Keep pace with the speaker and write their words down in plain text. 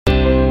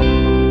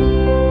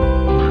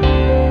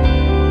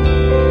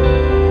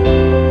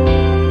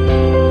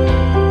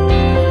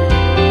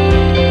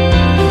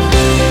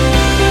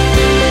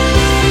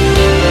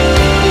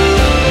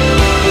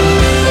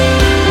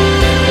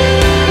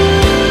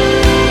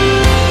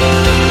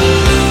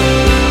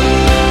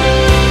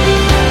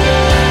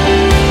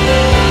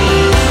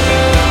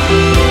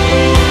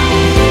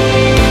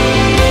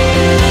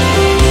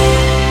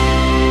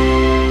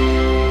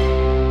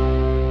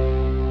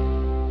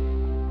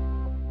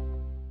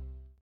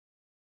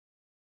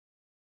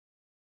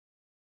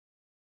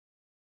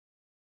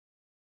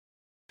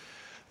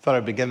Thought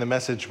I'd begin the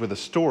message with a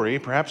story.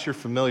 Perhaps you're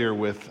familiar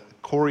with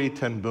Corrie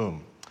ten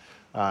Boom.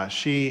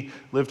 She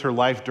lived her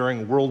life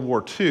during World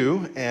War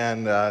II,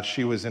 and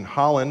she was in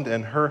Holland,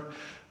 and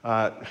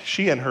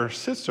she and her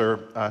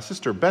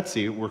sister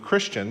Betsy were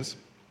Christians,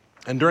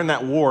 and during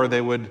that war they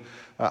would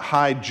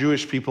hide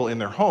Jewish people in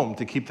their home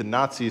to keep the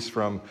Nazis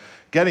from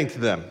getting to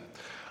them.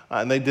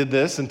 And they did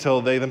this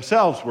until they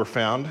themselves were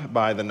found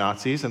by the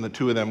Nazis, and the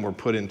two of them were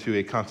put into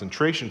a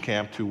concentration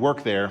camp to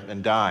work there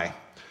and die.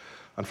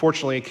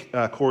 Unfortunately,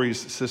 Corrie's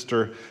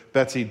sister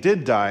Betsy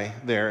did die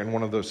there in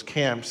one of those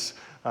camps,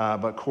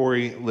 but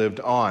Corrie lived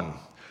on.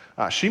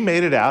 She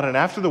made it out, and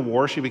after the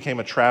war, she became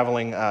a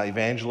traveling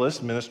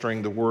evangelist,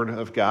 ministering the Word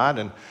of God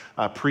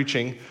and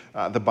preaching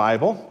the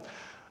Bible.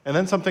 And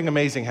then something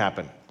amazing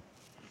happened.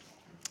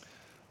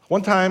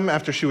 One time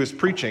after she was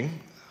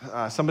preaching,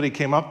 somebody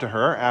came up to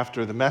her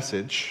after the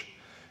message,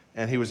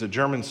 and he was a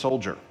German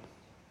soldier.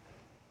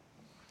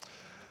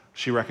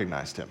 She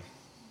recognized him.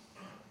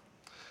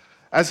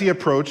 As he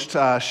approached,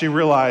 she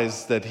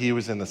realized that he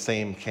was in the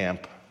same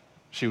camp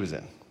she was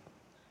in.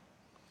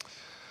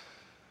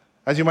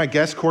 As you might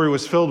guess, Corrie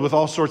was filled with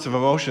all sorts of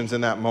emotions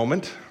in that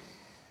moment.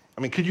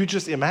 I mean, could you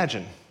just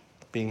imagine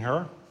being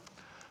her?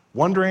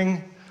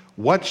 Wondering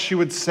what she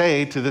would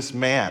say to this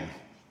man.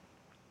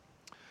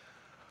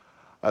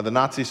 The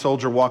Nazi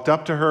soldier walked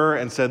up to her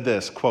and said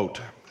this,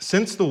 quote,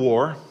 "Since the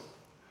war,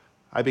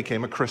 I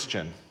became a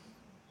Christian.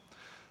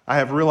 I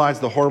have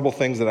realized the horrible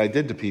things that I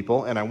did to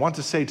people, and I want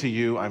to say to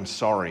you, I'm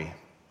sorry.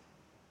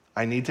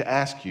 I need to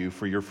ask you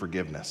for your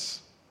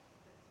forgiveness."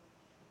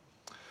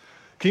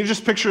 Can you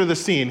just picture the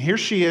scene? Here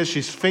she is,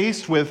 she's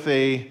faced with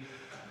a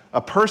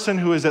person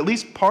who is at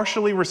least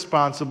partially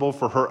responsible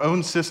for her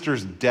own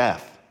sister's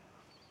death.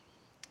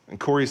 And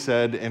Corrie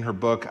said in her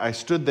book, "I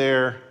stood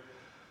there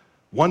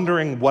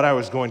wondering what I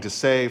was going to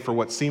say for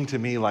what seemed to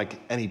me like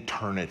an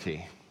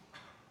eternity."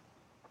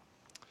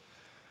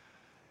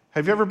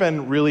 Have you ever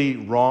been really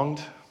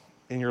wronged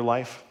in your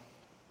life?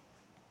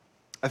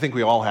 I think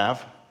we all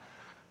have.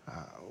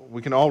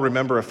 We can all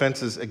remember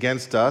offenses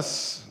against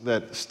us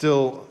that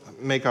still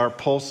make our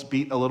pulse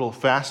beat a little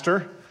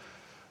faster,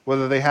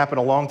 whether they happened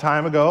a long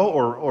time ago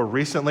or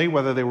recently,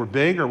 whether they were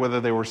big or whether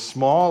they were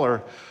small,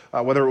 or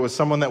whether it was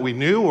someone that we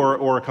knew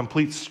or a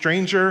complete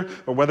stranger,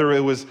 or whether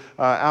it was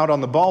out on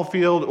the ball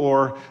field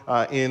or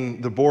in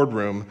the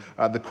boardroom.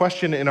 The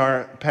question in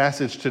our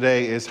passage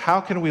today is,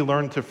 how can we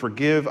learn to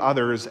forgive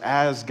others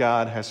as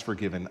God has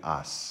forgiven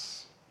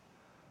us?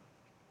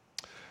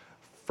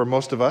 For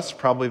most of us,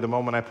 probably the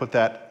moment I put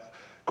that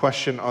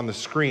question on the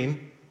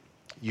screen,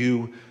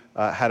 you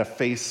had a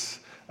face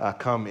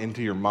come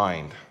into your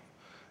mind.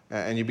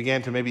 And you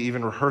began to maybe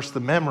even rehearse the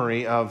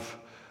memory of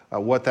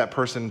what that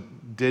person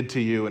did to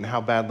you and how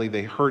badly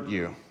they hurt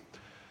you.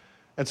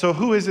 And so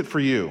who is it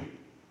for you?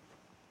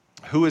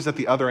 Who is at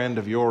the other end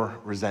of your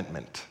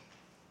resentment?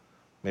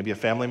 Maybe a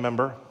family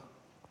member,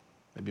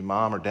 maybe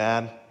mom or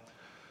dad,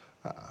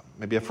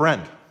 maybe a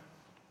friend,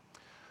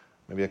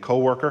 maybe a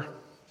coworker.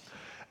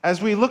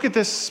 As we look at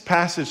this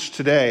passage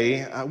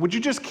today, would you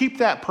just keep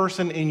that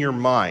person in your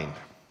mind?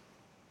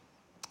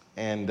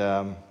 And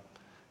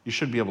you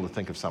should be able to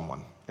think of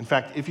someone. In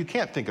fact, if you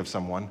can't think of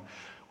someone,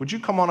 would you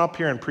come on up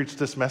here and preach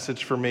this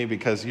message for me,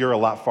 because you're a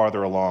lot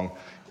farther along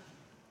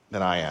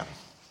than I am.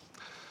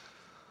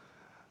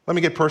 Let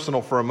me get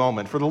personal for a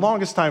moment. For the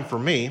longest time for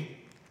me,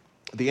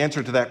 the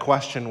answer to that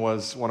question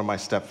was one of my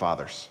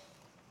stepfathers.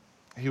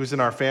 He was in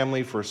our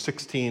family for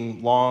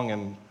 16 long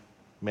and,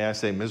 may I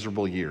say,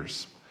 miserable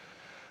years.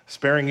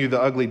 Sparing you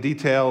the ugly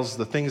details,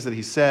 the things that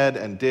he said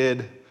and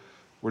did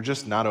were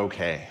just not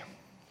okay.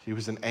 He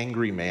was an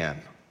angry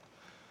man.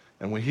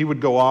 And when he would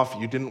go off,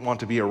 you didn't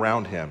want to be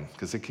around him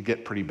because it could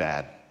get pretty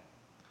bad.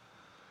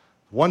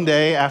 One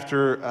day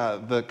after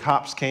the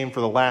cops came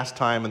for the last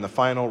time and the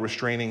final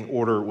restraining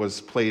order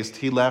was placed,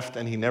 he left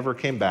and he never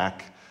came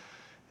back.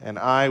 And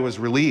I was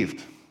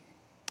relieved.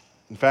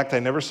 In fact, I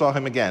never saw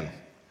him again.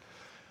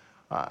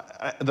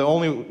 The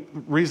only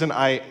reason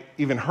I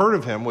even heard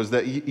of him was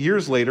that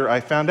years later I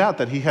found out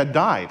that he had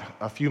died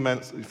a few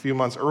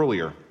months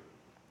earlier.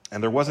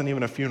 And there wasn't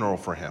even a funeral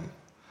for him.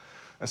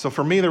 And so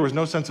for me, there was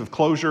no sense of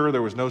closure,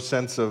 there was no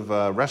sense of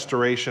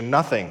restoration,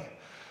 nothing.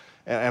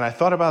 And I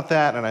thought about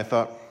that, and I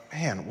thought,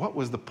 man, what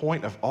was the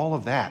point of all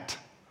of that?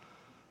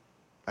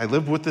 I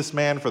lived with this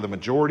man for the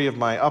majority of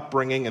my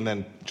upbringing, and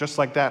then just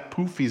like that,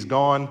 poof, he's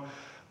gone,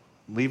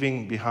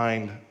 leaving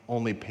behind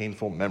only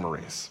painful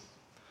memories.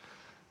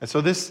 And so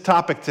this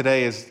topic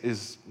today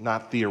is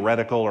not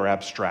theoretical or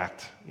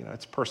abstract.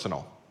 It's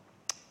personal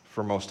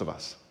for most of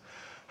us.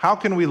 How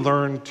can we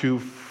learn to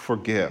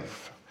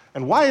forgive?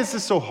 And why is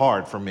this so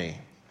hard for me,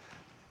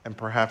 and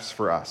perhaps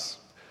for us?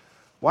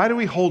 Why do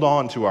we hold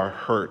on to our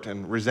hurt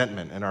and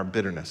resentment and our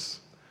bitterness?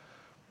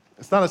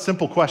 It's not a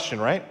simple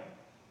question, right?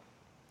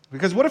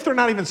 Because what if they're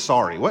not even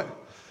sorry? What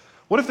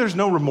if there's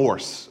no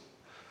remorse?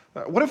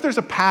 What if there's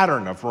a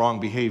pattern of wrong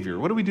behavior?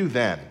 What do we do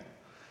then?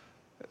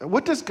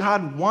 What does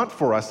God want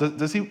for us?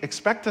 Does he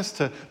expect us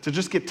to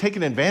just get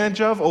taken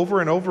advantage of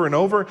over and over and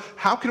over?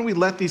 How can we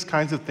let these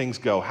kinds of things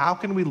go? How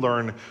can we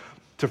learn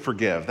to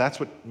forgive. That's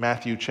what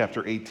Matthew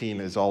chapter 18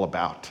 is all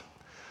about.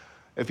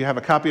 If you have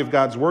a copy of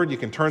God's Word, you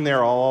can turn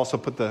there. I'll also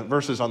put the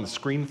verses on the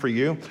screen for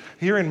you.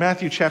 Here in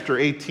Matthew chapter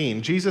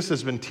 18, Jesus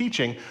has been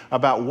teaching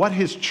about what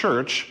his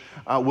church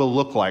will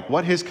look like,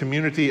 what his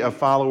community of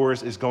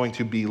followers is going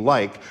to be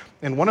like.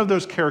 And one of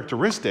those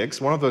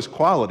characteristics, one of those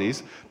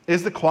qualities,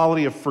 is the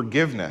quality of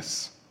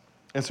forgiveness.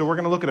 And so we're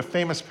going to look at a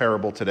famous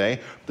parable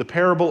today, the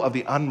parable of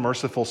the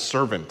unmerciful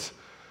servant.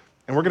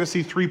 And we're going to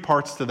see three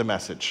parts to the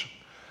message.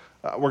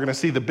 We're going to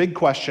see the big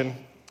question,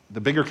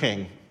 the bigger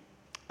king,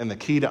 and the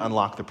key to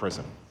unlock the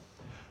prison.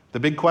 The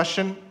big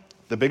question,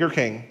 the bigger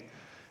king,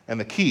 and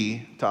the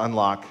key to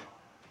unlock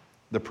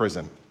the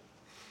prison.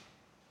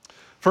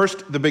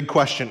 First, the big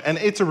question, and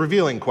it's a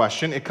revealing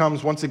question. It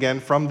comes once again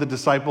from the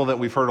disciple that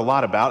we've heard a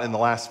lot about in the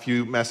last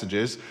few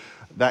messages,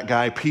 that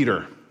guy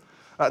Peter.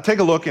 Take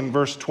a look in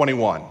verse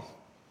 21.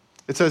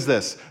 It says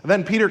this,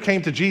 "Then Peter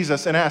came to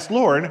Jesus and asked,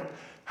 'Lord,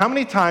 how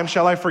many times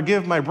shall I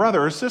forgive my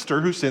brother or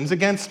sister who sins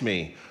against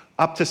me?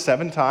 Up to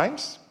 7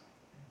 times?'"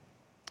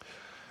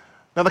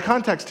 Now, the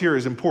context here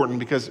is important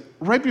because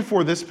right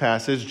before this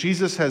passage,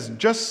 Jesus has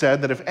just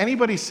said that if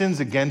anybody sins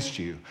against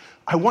you,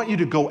 I want you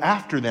to go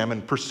after them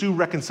and pursue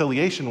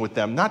reconciliation with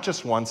them, not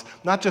just once,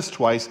 not just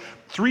twice,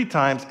 3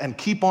 times, and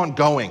keep on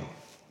going.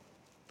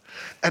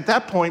 At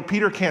that point,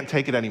 Peter can't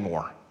take it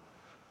anymore.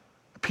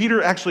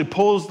 Peter actually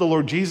pulls the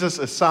Lord Jesus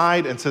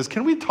aside and says,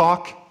 "Can we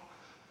talk?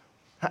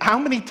 How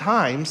many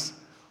times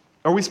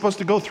are we supposed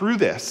to go through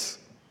this?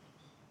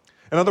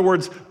 In other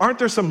words, aren't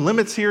there some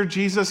limits here,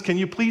 Jesus? Can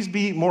you please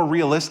be more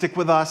realistic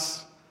with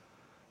us?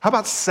 How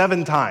about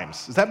 7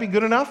 times? Does that be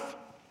good enough?"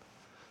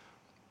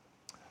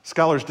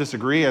 Scholars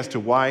disagree as to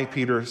why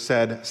Peter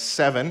said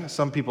 7.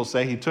 Some people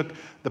say he took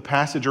the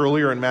passage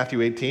earlier in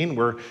Matthew 18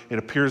 where it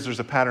appears there's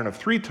a pattern of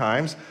 3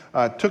 times,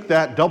 took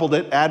that, doubled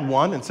it, add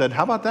 1, and said,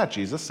 "How about that,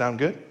 Jesus? Sound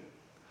good?"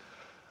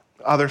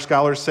 Other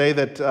scholars say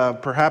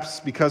that perhaps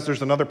because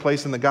there's another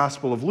place in the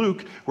Gospel of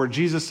Luke where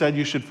Jesus said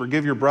you should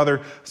forgive your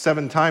brother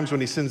 7 times when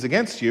he sins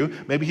against you,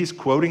 maybe he's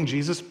quoting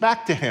Jesus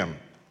back to him.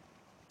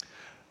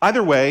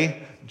 Either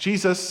way,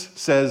 Jesus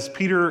says,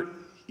 "Peter,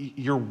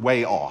 you're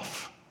way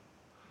off."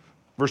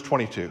 Verse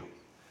 22,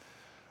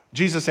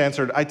 Jesus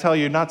answered, "I tell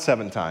you, not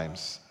 7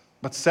 times,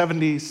 but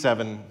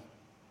 77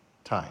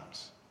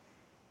 times."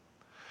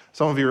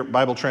 Some of your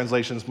Bible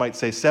translations might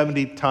say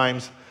 70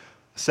 times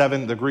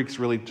 7. The Greek's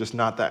really just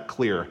not that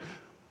clear.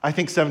 I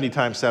think 70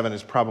 times 7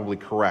 is probably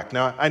correct.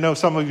 Now, I know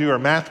some of you are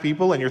math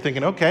people, and you're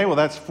thinking, okay, well,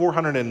 that's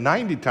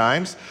 490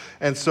 times,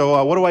 and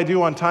so what do I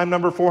do on time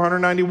number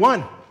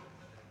 491?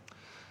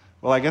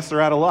 Well, I guess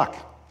they're out of luck.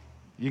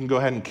 You can go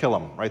ahead and kill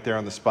them right there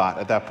on the spot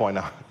at that point.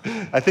 Now,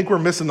 I think we're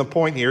missing the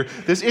point here.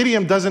 This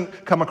idiom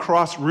doesn't come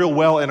across real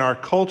well in our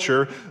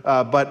culture,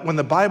 but when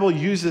the Bible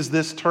uses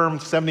this term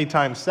 70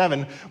 times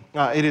 7,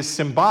 it is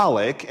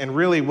symbolic, and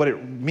really what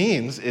it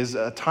means is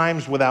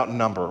times without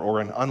number, or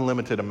an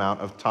unlimited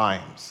amount of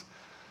times.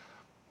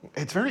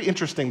 It's very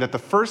interesting that the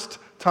first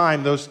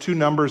time those two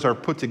numbers are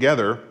put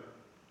together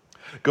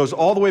goes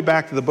all the way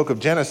back to the book of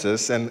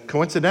Genesis, and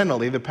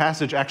coincidentally, the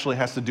passage actually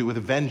has to do with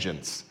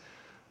vengeance.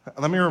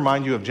 Let me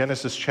remind you of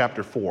Genesis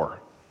chapter 4.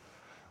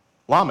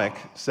 Lamech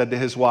said to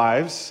his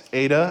wives,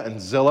 Adah and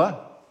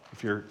Zillah,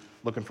 if you're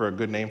looking for a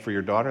good name for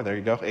your daughter, there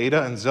you go,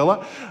 Adah and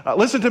Zillah.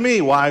 "Listen to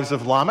me, wives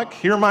of Lamech,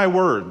 hear my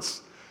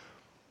words.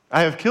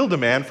 I have killed a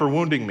man for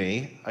wounding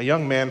me, a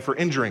young man for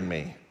injuring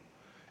me.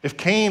 If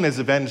Cain is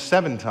avenged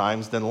 7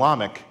 times, then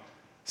Lamech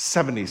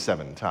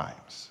 77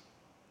 times.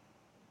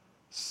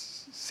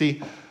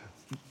 See,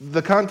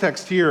 the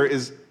context here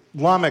is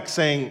Lamech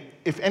saying,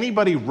 if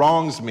anybody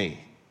wrongs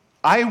me,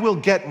 I will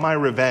get my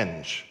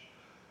revenge.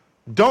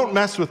 Don't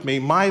mess with me.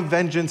 My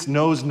vengeance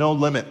knows no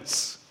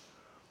limits.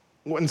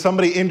 When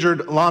somebody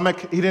injured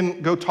Lamech, he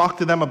didn't go talk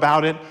to them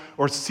about it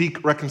or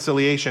seek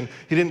reconciliation.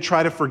 He didn't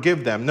try to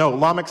forgive them. No,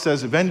 Lamech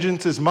says,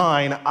 vengeance is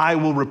mine, I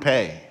will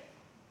repay.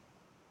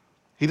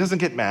 He doesn't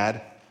get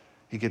mad,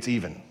 he gets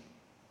even.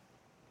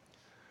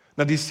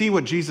 Now, do you see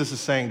what Jesus is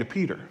saying to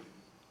Peter?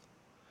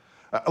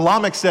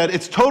 Lamech said,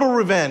 it's total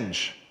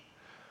revenge.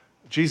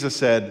 Jesus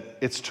said,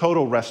 it's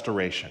total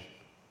restoration.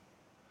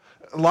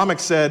 Lamech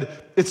said,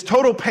 it's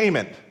total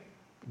payment.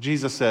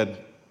 Jesus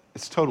said,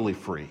 it's totally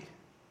free.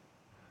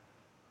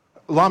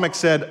 Lamech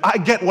said, I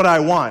get what I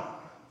want.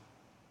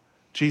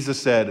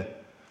 Jesus said,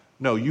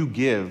 no, you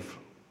give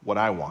what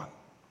I want.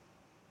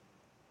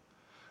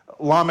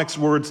 Lamech's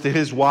words to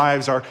his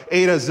wives are,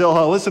 Adah,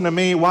 Zillah, listen to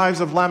me,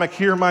 wives of Lamech,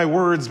 hear my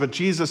words. But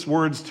Jesus'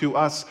 words to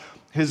us,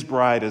 his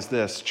bride, is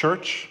this,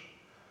 church,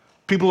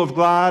 people of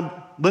God,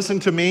 listen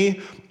to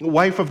me,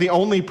 wife of the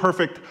only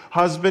perfect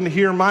husband,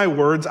 hear my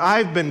words.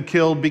 I've been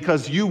killed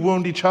because you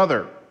wound each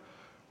other.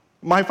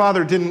 My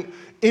Father didn't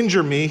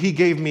injure me, he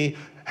gave me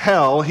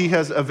hell. He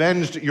has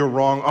avenged your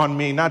wrong on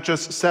me, not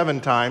just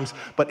 7 times,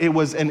 but it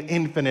was an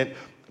infinite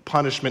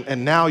punishment.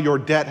 And now your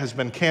debt has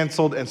been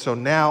canceled, and so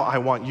now I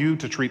want you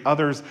to treat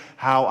others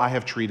how I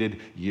have treated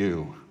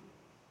you.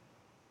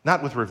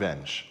 Not with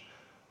revenge,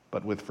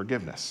 but with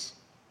forgiveness.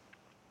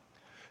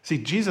 See,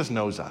 Jesus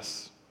knows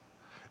us.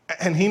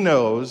 And he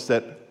knows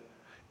that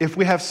If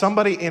we have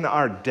somebody in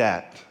our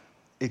debt,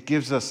 it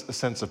gives us a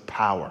sense of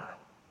power.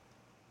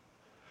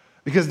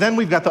 Because then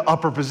we've got the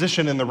upper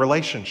position in the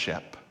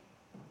relationship.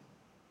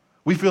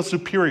 We feel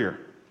superior.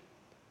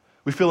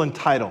 We feel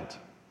entitled.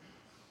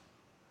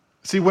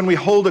 See, when we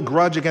hold a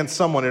grudge against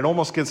someone, it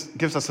almost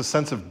gives us a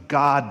sense of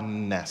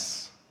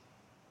godness.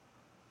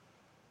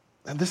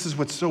 And this is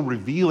what's so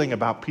revealing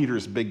about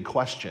Peter's big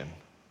question.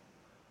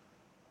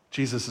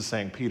 Jesus is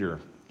saying, Peter,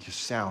 you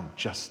sound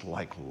just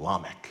like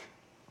Lamech.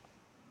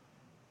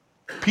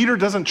 Peter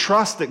doesn't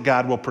trust that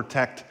God will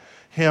protect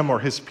him or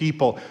his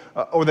people,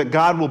 or that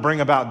God will bring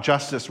about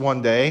justice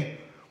one day.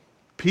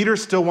 Peter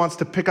still wants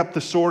to pick up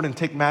the sword and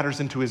take matters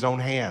into his own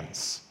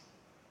hands.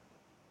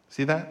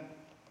 See that?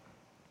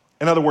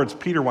 In other words,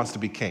 Peter wants to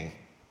be king.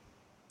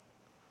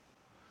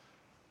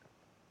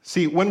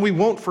 See, when we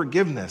won't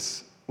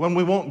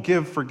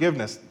give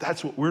forgiveness,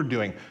 that's what we're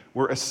doing.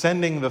 We're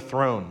ascending the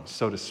throne,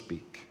 so to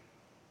speak.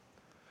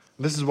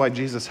 This is why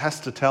Jesus has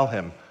to tell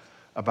him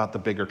about the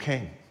bigger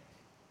king.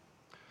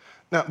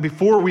 Now,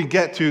 before we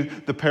get to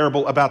the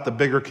parable about the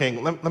bigger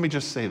king, let me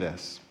just say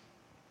this.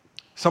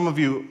 Some of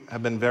you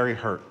have been very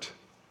hurt.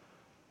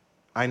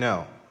 I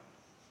know.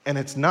 And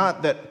it's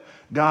not that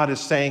God is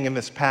saying in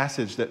this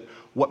passage that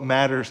what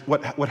matters,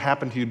 what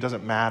happened to you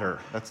doesn't matter.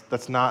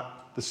 That's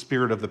not the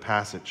spirit of the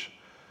passage.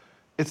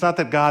 It's not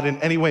that God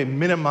in any way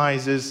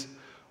minimizes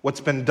what's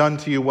been done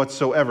to you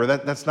whatsoever.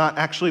 That's not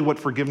actually what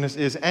forgiveness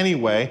is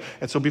anyway.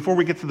 And so before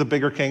we get to the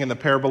bigger king and the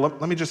parable,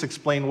 let me just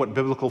explain what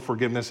biblical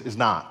forgiveness is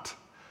not.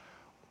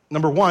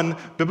 Number one,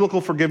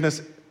 biblical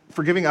forgiveness,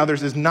 forgiving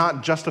others, is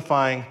not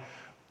justifying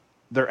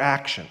their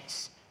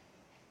actions.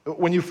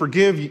 When you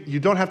forgive, you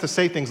don't have to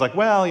say things like,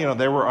 well,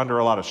 they were under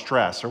a lot of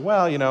stress, or,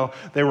 well,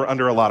 they were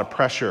under a lot of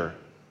pressure.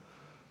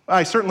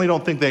 I certainly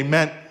don't think they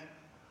meant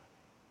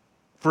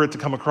for it to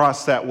come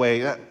across that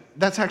way.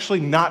 That's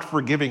actually not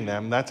forgiving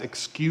them. That's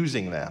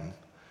excusing them.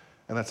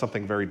 And that's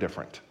something very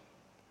different.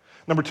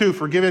 Number two,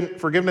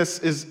 forgiveness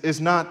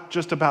is not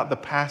just about the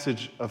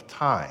passage of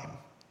time.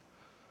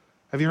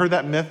 Have you heard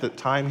that myth that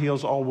time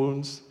heals all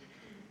wounds?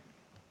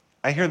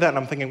 I hear that and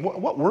I'm thinking,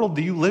 what world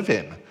do you live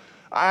in?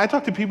 I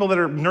talk to people that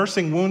are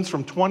nursing wounds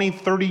from 20,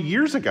 30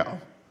 years ago.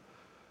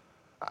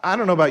 I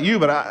don't know about you,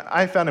 but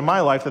I found in my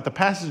life that the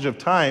passage of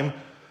time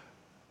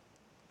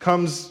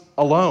comes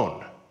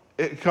alone.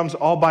 It comes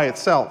all by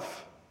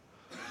itself.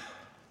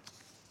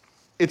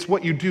 It's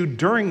what you do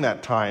during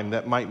that time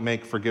that might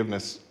make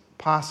forgiveness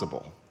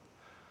possible.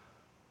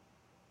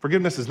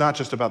 Forgiveness is not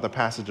just about the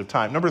passage of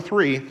time. Number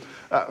three,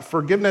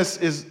 forgiveness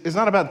is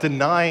not about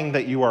denying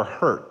that you are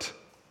hurt.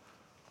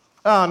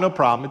 Oh, no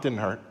problem, it didn't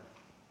hurt.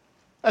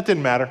 That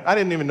didn't matter. I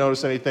didn't even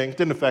notice anything. It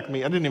didn't affect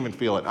me. I didn't even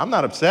feel it. I'm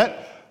not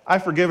upset. I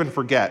forgive and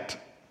forget.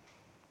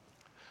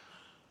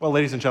 Well,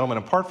 ladies and gentlemen,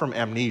 apart from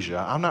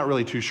amnesia, I'm not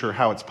really too sure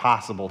how it's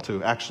possible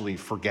to actually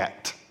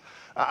forget.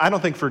 I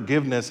don't think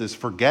forgiveness is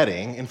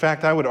forgetting. In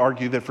fact, I would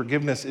argue that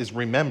forgiveness is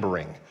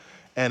remembering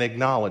and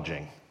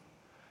acknowledging,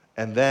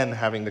 and then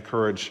having the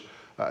courage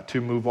to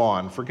move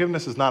on.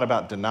 Forgiveness is not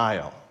about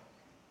denial.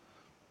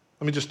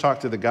 Let me just talk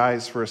to the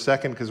guys for a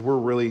second, because we're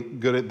really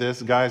good at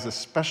this. Guys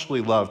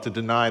especially love to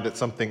deny that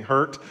something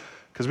hurt,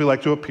 because we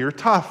like to appear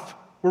tough.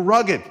 We're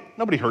rugged.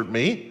 Nobody hurt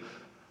me.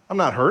 I'm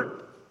not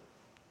hurt.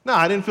 No,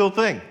 I didn't feel a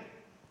thing.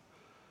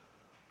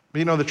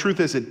 But the truth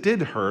is it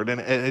did hurt,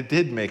 and it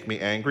did make me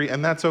angry,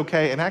 and that's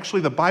okay. And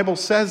actually, the Bible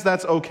says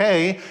that's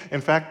okay.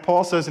 In fact,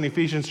 Paul says in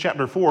Ephesians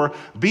chapter 4,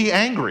 be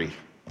angry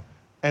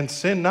and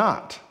sin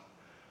not.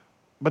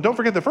 But don't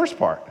forget the first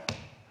part.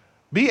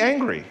 Be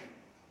angry.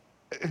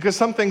 Because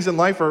some things in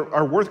life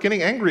are worth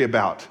getting angry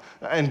about.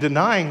 And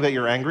denying that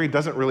you're angry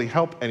doesn't really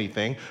help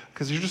anything,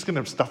 because you're just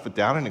going to stuff it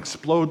down and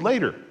explode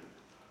later.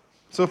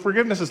 So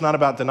forgiveness is not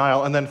about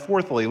denial. And then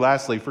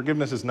lastly,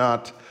 forgiveness is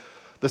not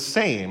the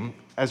same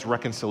as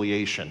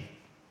reconciliation.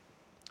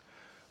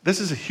 This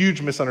is a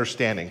huge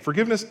misunderstanding.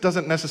 Forgiveness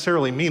doesn't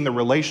necessarily mean the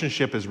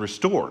relationship is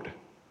restored.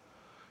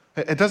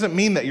 It doesn't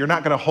mean that you're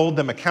not going to hold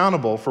them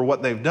accountable for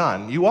what they've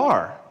done. You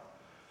are.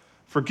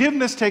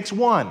 Forgiveness takes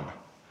one.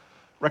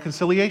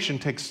 Reconciliation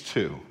takes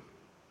two.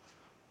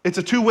 It's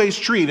a two-way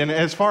street, and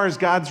as far as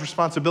God's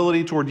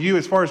responsibility toward you,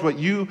 as far as what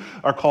you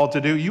are called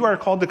to do, you are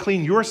called to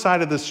clean your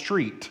side of the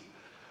street.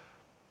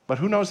 But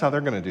who knows how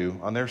they're going to do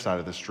on their side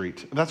of the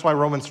street? That's why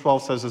Romans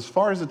 12 says, as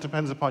far as it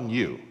depends upon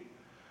you,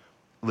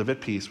 live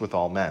at peace with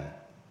all men.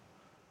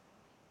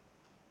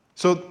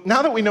 So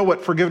now that we know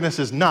what forgiveness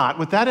is not,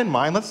 with that in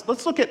mind,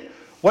 let's look at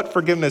what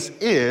forgiveness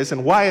is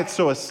and why it's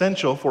so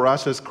essential for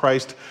us as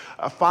Christ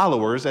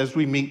followers as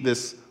we meet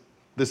this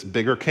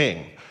bigger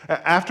king.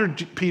 After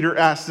Peter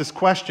asks this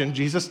question,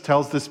 Jesus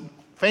tells this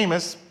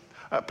famous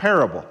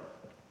parable.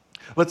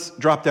 Let's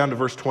drop down to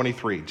verse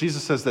 23.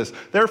 Jesus says this,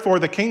 therefore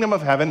the kingdom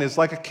of heaven is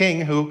like a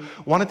king who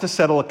wanted to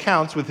settle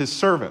accounts with his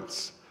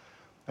servants.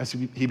 As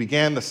he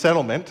began the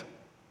settlement,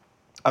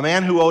 a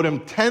man who owed him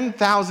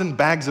 10,000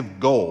 bags of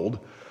gold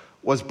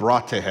was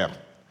brought to him.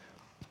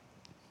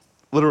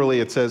 Literally,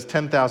 it says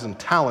 10,000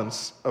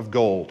 talents of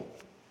gold.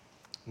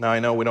 Now, I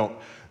know we don't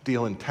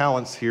deal in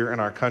talents here in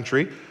our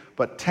country,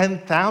 but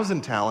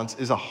 10,000 talents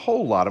is a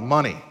whole lot of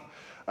money.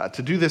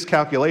 To do this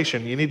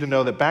calculation, you need to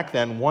know that back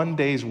then, 1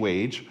 day's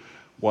wage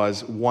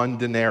was 1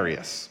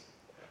 denarius.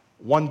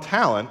 1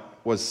 talent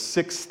was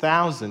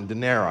 6,000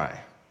 denarii.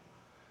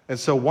 And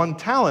so 1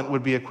 talent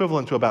would be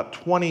equivalent to about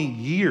 20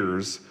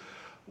 years'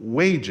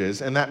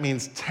 wages, and that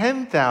means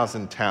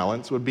 10,000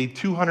 talents would be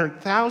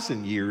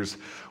 200,000 years'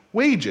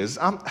 wages.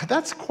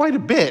 That's quite a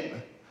bit.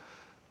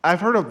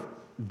 I've heard of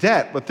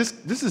debt, but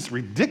this is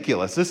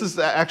ridiculous. This is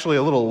actually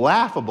a little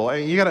laughable.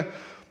 I mean, you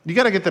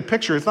gotta get the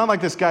picture. It's not like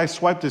this guy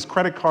swiped his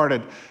credit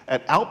card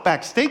at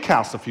Outback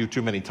Steakhouse a few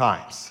too many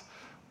times.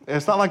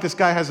 It's not like this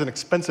guy has an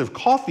expensive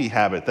coffee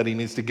habit that he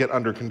needs to get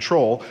under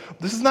control.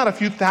 This is not a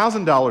few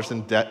 $1,000s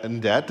in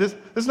debt. This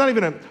is not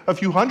even a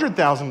few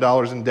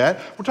 $100,000 in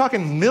debt. We're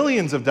talking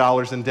millions of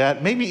dollars in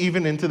debt, maybe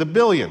even into the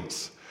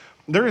billions.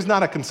 There is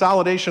not a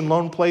consolidation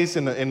loan place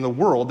in the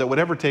world that would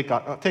ever take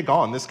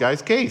on this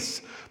guy's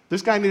case.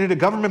 This guy needed a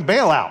government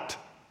bailout.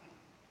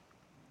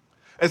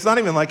 It's not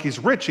even like he's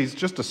rich, he's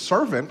just a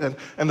servant.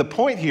 And the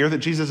point here that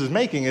Jesus is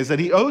making is that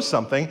he owes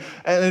something,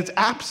 and it's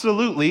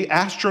absolutely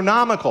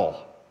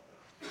astronomical.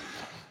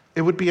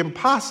 It would be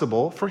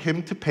impossible for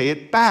him to pay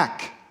it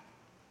back.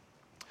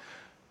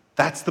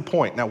 That's the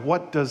point. Now,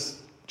 what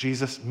does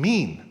Jesus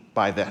mean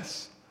by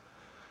this?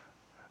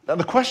 Now,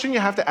 the question you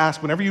have to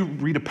ask whenever you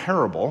read a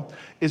parable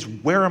is,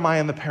 where am I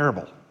in the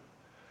parable?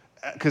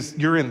 Because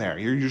you're in there.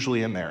 You're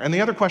usually in there. And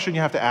the other question you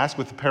have to ask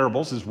with the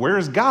parables is, where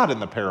is God in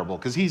the parable?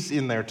 Because he's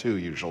in there too,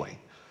 usually.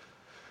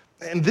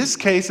 In this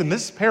case, in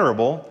this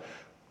parable,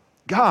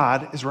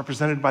 God is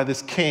represented by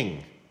this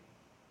king.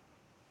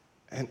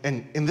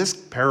 And in this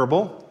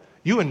parable,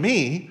 you and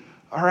me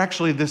are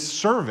actually this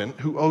servant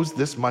who owes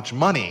this much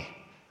money.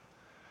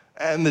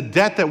 And the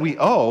debt that we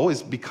owe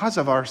is because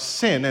of our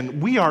sin,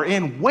 and we are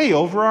in way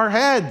over our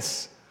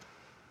heads.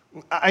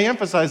 I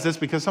emphasize this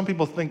because some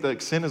people think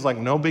that sin is like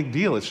no big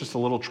deal. It's just a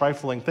little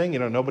trifling thing. You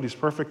know, nobody's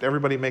perfect.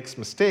 Everybody makes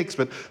mistakes.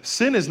 But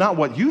sin is not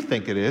what you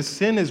think it is.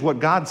 Sin is what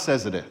God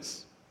says it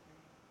is.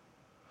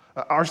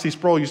 R.C.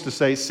 Sproul used to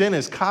say, sin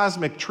is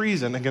cosmic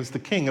treason against the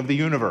king of the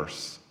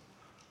universe.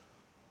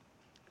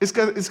 This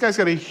guy's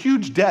got a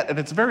huge debt, and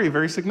it's very,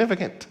 very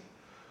significant.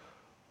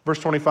 Verse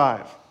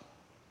 25.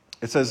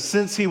 It says,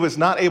 since he was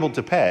not able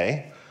to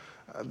pay,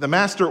 the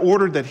master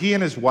ordered that he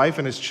and his wife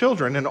and his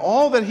children and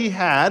all that he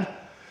had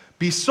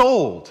be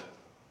sold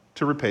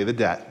to repay the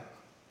debt.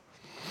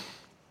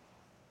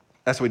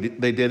 That's what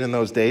they did in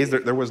those days.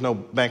 There was no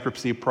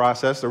bankruptcy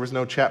process. There was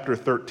no Chapter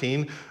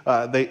 13.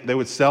 They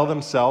would sell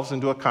themselves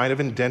into a kind of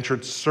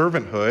indentured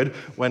servanthood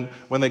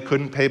when they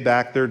couldn't pay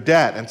back their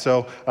debt. And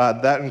so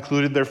that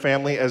included their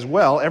family as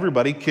well,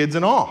 everybody, kids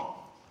and all.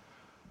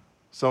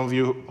 Some of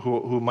you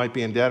who might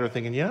be in debt are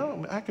thinking, you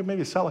know, I could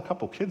maybe sell a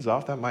couple kids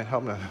off. That might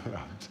help me.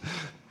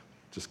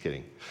 Just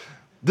kidding.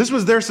 This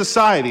was their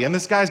society, and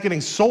this guy's getting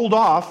sold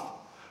off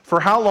for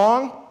how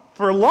long?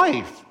 For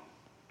life.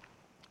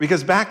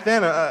 Because back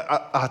then,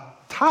 a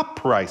top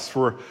price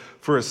for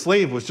a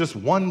slave was just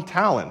 1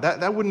 talent.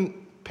 That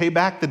wouldn't pay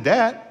back the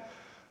debt.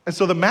 And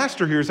so the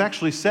master here is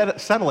actually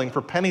settling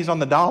for pennies on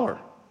the dollar.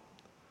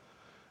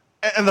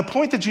 And the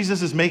point that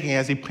Jesus is making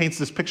as he paints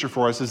this picture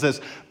for us is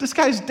this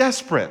guy's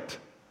desperate.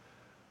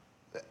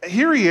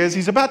 Here he is,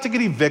 he's about to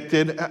get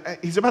evicted,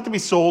 he's about to be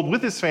sold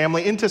with his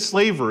family into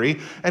slavery,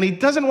 and he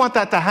doesn't want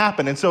that to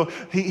happen. And so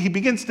he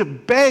begins to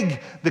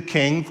beg the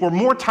king for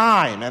more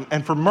time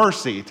and for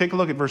mercy. Take a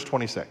look at verse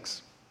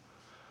 26.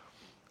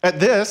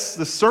 At this,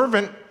 the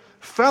servant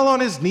fell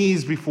on his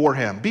knees before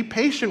him. Be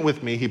patient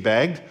with me, he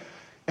begged,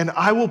 and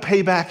I will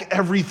pay back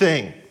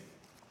everything.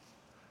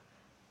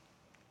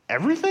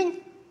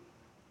 Everything?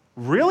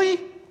 Really?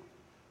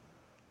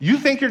 You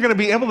think you're going to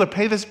be able to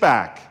pay this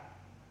back?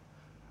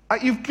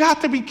 You've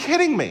got to be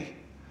kidding me.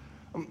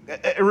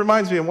 It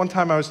reminds me of one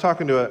time I was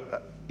talking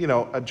to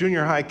a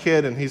junior high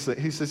kid, and he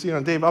says, you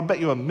know, Dave, I'll bet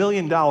you $1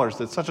 million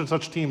that such and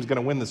such team is going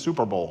to win the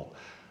Super Bowl.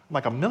 I'm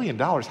like, $1 million?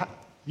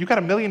 You got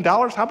 $1 million?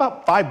 How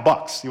about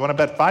 $5? You want to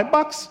bet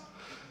 $5?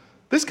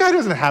 This guy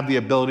doesn't have the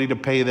ability to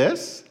pay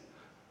this,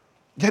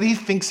 yet he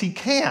thinks he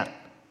can.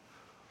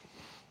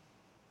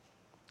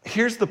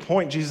 Here's the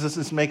point Jesus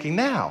is making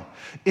now.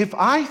 If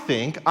I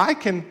think I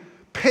can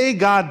pay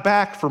God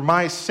back for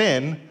my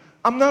sin,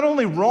 I'm not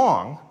only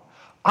wrong,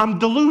 I'm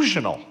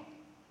delusional.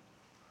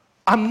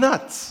 I'm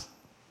nuts.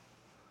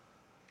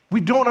 We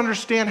don't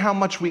understand how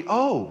much we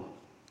owe.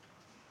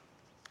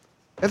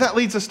 And that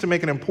leads us to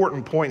make an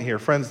important point here.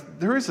 Friends,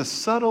 there is a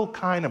subtle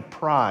kind of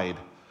pride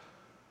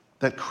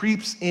that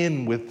creeps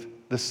in with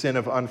the sin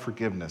of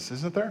unforgiveness,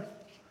 isn't there?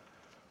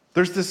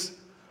 There's this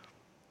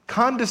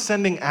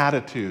condescending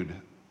attitude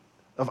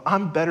of,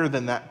 I'm better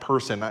than that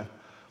person.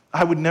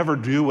 I would never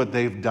do what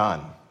they've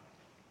done.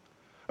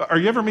 Or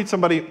you ever meet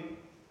somebody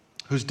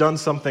who's done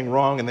something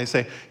wrong and they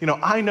say, you know,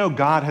 I know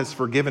God has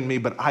forgiven me,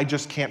 but I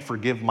just can't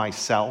forgive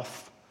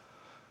myself.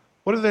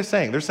 What are they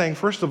saying? They're saying,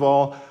 first of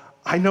all,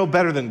 I know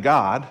better than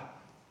God.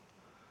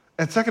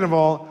 And second of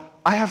all,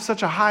 I have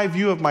such a high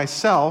view of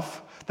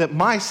myself that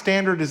my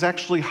standard is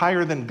actually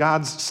higher than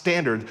God's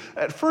standard.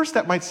 At first,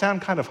 that might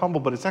sound kind of humble,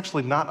 but it's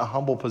actually not a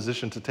humble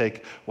position to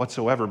take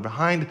whatsoever.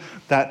 Behind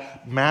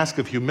that mask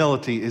of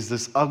humility is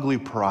this ugly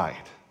pride.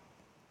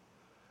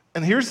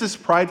 And here's this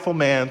prideful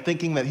man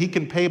thinking that he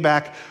can pay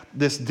back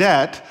this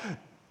debt,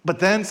 but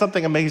then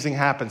something amazing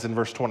happens in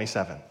verse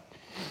 27.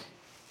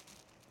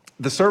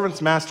 The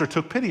servant's master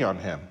took pity on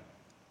him,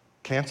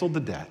 canceled the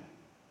debt,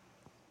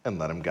 and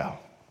let him go.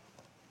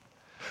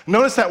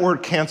 Notice that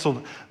word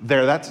canceled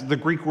there. That's the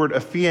Greek word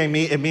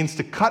aphiemi. It means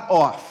to cut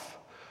off.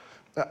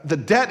 The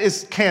debt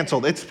is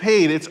canceled. It's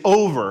paid. It's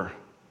over.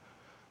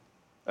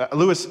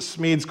 Lewis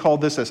Smedes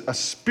called this a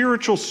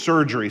spiritual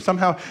surgery.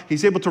 Somehow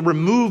he's able to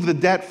remove the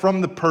debt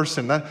from the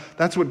person.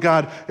 That's what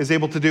God is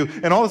able to do.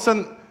 And all of a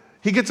sudden,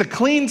 he gets a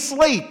clean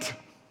slate.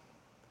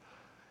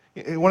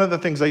 One of the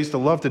things I used to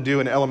love to do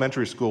in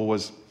elementary school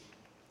was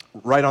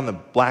write on the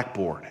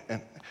blackboard.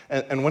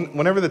 And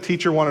whenever the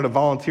teacher wanted to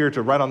volunteer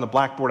to write on the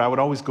blackboard, I would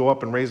always go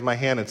up and raise my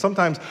hand. And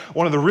sometimes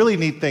one of the really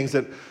neat things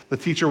that the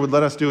teacher would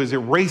let us do is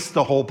erase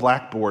the whole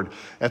blackboard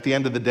at the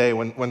end of the day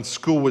when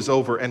school was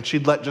over. And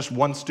she'd let just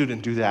one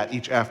student do that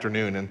each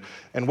afternoon.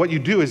 And what you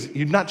do is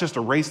you'd not just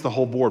erase the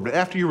whole board, but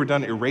after you were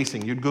done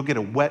erasing, you'd go get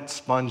a wet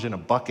sponge in a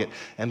bucket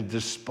and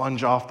just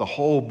sponge off the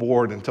whole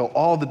board until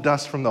all the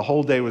dust from the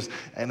whole day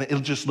and it'll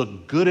just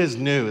look good as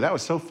new. That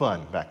was so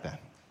fun back then.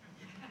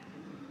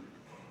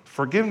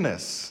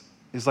 Forgiveness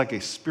is like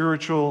a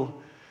spiritual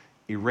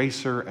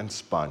eraser and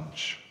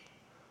sponge.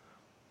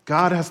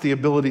 God has the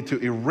ability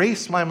to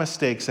erase my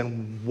mistakes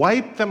and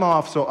wipe them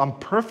off so I'm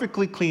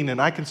perfectly clean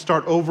and I can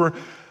start over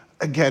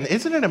again.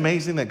 Isn't it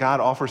amazing that God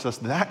offers us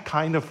that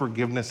kind of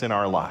forgiveness in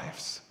our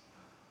lives?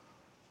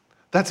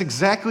 That's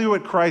exactly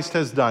what Christ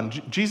has done.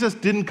 Jesus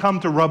didn't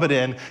come to rub it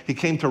in, he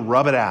came to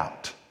rub it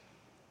out.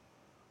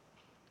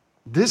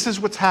 This is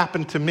what's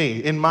happened to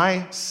me. In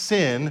my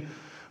sin,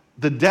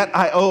 the debt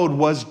I owed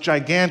was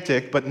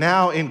gigantic, but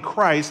now in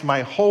Christ,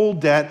 my whole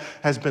debt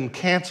has been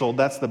canceled.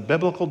 That's the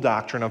biblical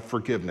doctrine of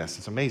forgiveness.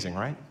 It's amazing,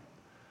 right?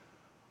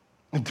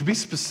 And to be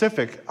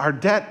specific, our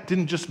debt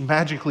didn't just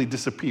magically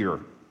disappear.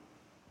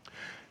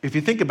 If you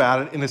think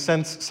about it, in a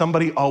sense,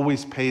 somebody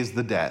always pays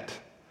the debt.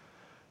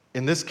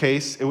 In this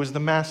case, it was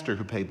the master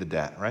who paid the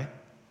debt, right?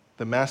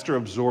 The master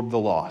absorbed the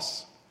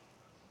loss.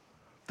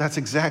 That's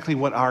exactly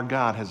what our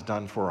God has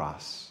done for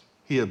us.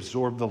 He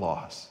absorbed the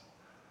loss.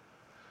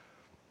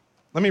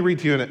 Let me read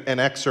to you an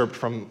excerpt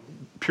from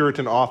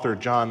Puritan author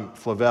John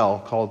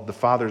Flavel called The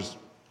Father's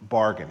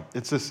Bargain.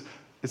 It's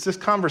this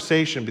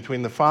conversation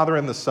between the Father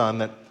and the Son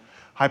that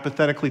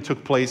hypothetically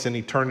took place in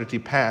eternity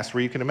past,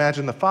 where you can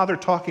imagine the Father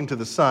talking to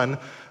the Son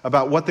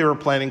about what they were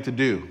planning to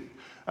do.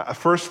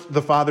 First,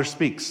 the Father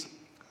speaks.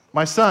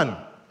 "My son,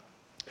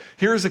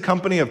 here is a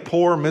company of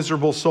poor,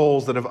 miserable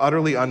souls that have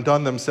utterly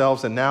undone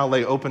themselves and now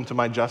lay open to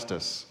my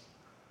justice."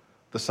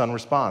 The Son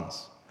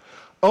responds,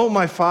 "Oh,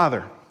 my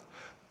Father,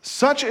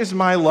 such is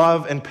my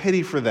love and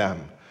pity for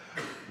them.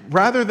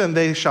 Rather than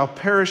they shall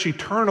perish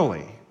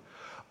eternally,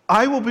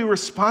 I will be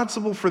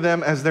responsible for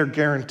them as their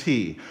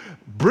guarantee.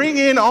 Bring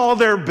in all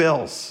their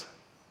bills,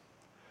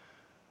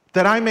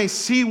 that I may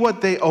see what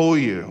they owe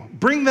you.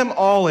 Bring them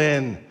all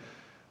in,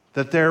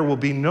 that there will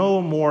be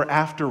no more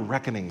after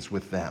reckonings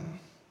with them.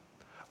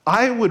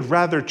 I would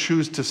rather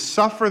choose to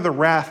suffer the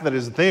wrath that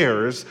is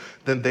theirs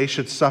than they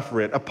should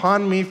suffer it.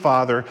 Upon me,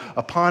 Father,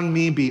 upon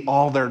me be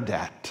all their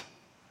debt."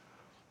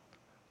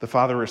 The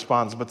Father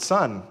responds, "But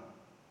son,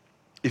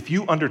 if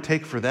you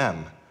undertake for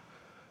them,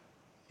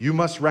 you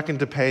must reckon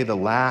to pay the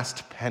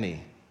last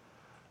penny.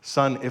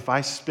 Son, if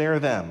I spare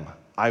them,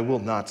 I will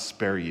not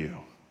spare you."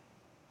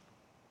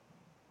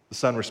 The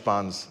Son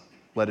responds,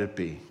 "Let it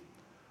be.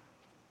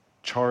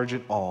 Charge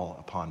it all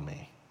upon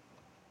me."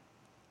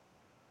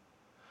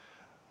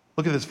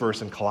 Look at this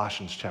verse in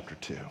Colossians chapter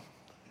 2.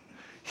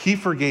 He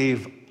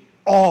forgave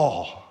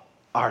all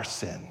our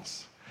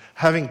sins,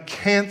 having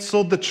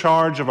canceled the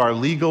charge of our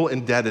legal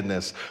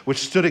indebtedness, which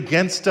stood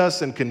against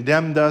us and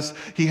condemned us.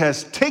 He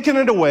has taken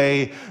it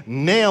away,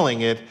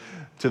 nailing it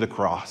to the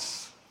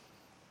cross.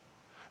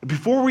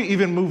 Before we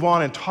even move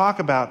on and talk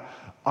about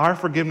our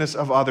forgiveness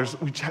of others,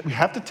 we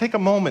have to take a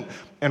moment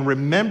and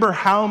remember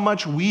how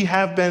much we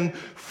have been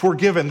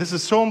forgiven. This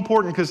is so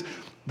important because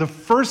the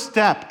first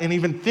step in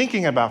even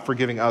thinking about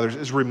forgiving others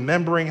is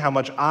remembering how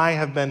much I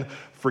have been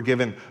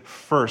forgiven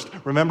first.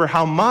 Remember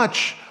how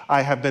much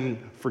I have been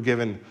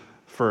forgiven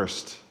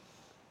first.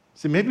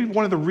 See, maybe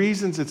one of the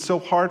reasons it's so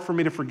hard for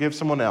me to forgive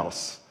someone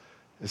else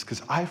is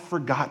because I've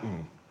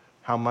forgotten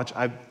how much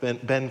I've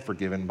been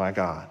forgiven by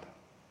God.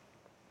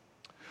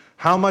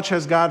 How much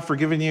has God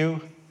forgiven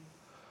you?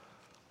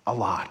 A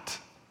lot.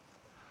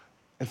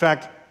 In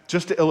fact,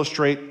 just to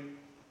illustrate,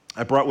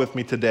 I brought with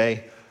me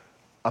today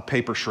a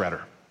paper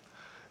shredder.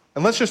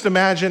 And let's just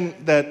imagine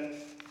that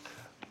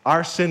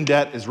our sin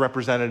debt is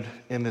represented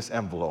in this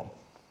envelope.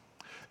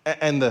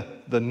 And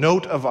the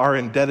note of our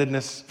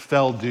indebtedness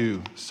fell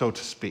due, so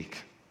to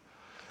speak.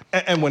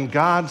 And when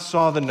God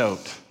saw the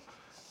note,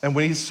 and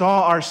when he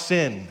saw our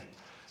sin,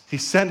 he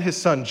sent his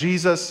son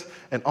Jesus,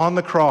 and on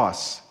the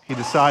cross, he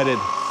decided,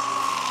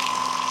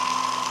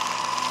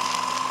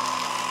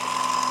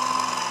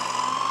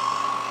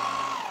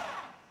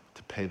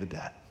 pay the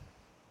debt.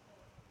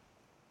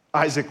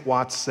 Isaac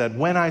Watts said,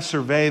 "When I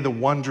survey the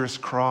wondrous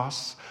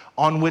cross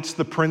on which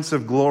the Prince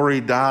of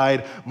Glory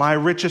died, my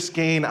richest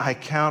gain I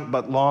count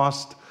but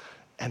lost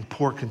and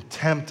pour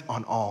contempt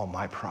on all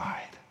my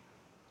pride."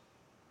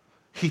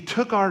 He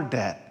took our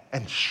debt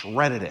and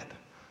shredded it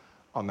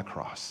on the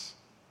cross.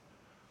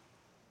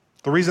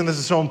 The reason this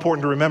is so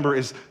important to remember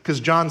is because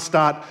John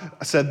Stott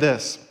said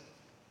this: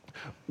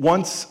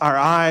 once our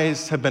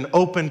eyes have been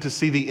opened to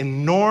see the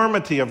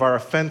enormity of our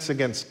offense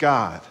against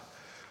God,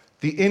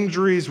 the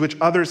injuries which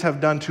others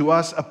have done to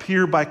us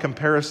appear by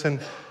comparison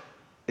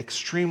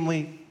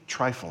extremely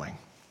trifling.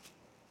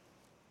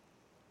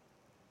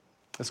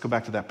 Let's go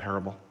back to that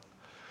parable.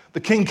 The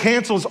king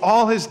cancels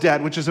all his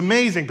debt, which is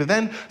amazing, but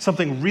then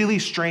something really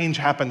strange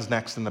happens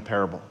next in the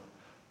parable.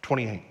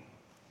 28.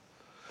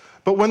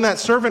 But when that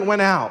servant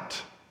went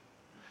out,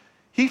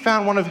 he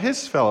found one of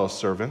his fellow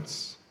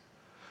servants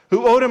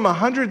who owed him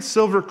 100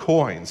 silver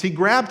coins. He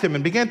grabbed him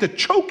and began to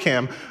choke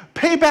him.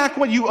 "Pay back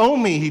what you owe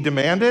me," he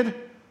demanded.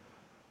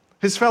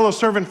 His fellow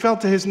servant fell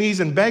to his knees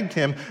and begged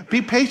him,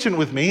 "Be patient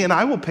with me and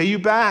I will pay you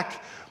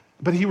back."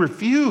 But he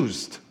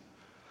refused.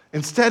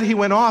 Instead, he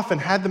went off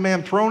and had the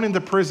man thrown into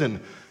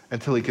prison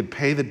until he could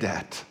pay the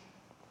debt.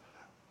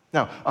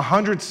 Now,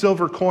 100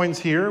 silver coins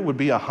here would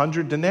be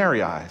 100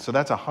 denarii, so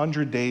that's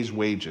 100 days'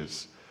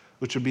 wages,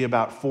 which would be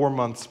about 4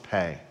 months'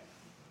 pay.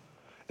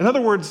 In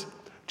other words,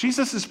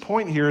 Jesus'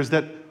 point here is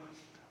that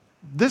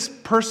this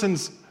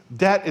person's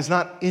debt is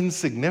not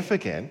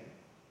insignificant.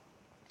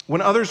 When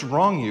others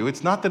wrong you,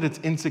 it's not that it's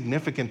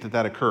insignificant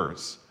that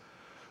occurs.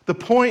 The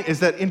point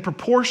is that in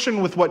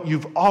proportion with what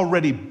you've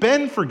already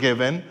been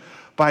forgiven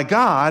by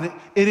God,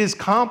 it is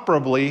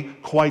comparably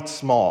quite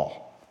small.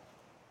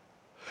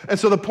 And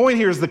so the point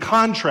here is the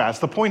contrast.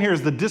 The point here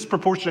is the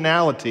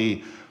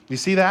disproportionality. You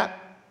see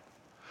that?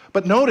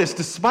 But notice,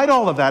 despite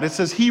all of that, it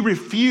says he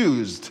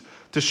refused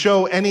to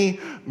show any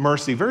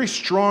mercy. Very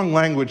strong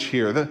language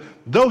here.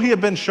 Though he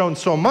had been shown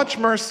so much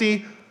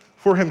mercy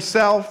for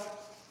himself,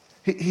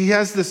 he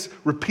has this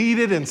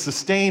repeated and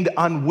sustained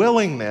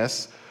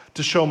unwillingness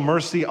to show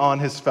mercy on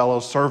his fellow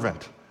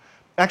servant.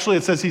 Actually,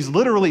 it says he's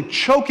literally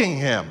choking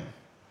him,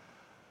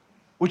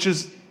 which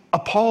is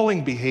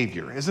appalling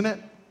behavior, isn't it?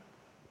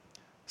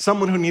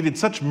 Someone who needed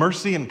such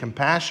mercy and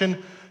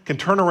compassion can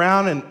turn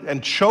around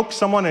and choke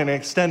someone and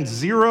extend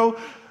zero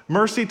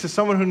mercy to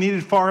someone who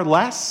needed far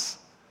less.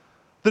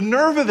 The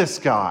nerve of this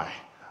guy.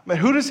 I mean,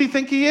 who does he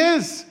think he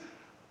is?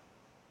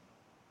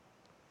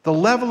 The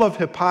level of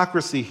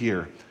hypocrisy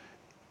here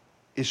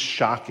is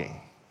shocking.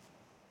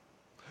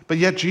 But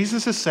yet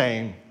Jesus is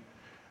saying,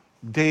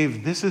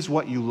 Dave, this is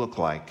what you look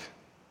like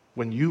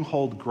when you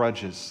hold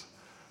grudges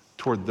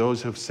toward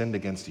those who've sinned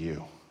against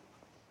you.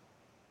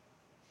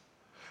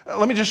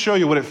 Let me just show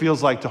you what it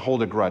feels like to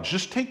hold a grudge.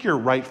 Just take your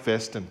right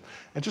fist and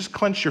just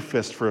clench your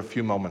fist for a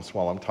few moments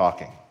while I'm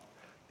talking.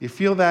 You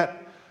feel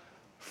that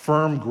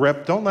firm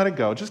grip? Don't let it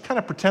go. Just kind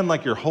of pretend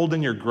like you're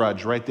holding your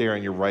grudge right there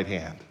in your right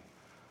hand.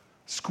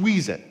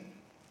 Squeeze it.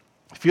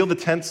 Feel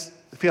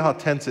how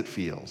tense it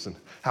feels and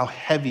how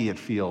heavy it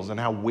feels and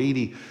how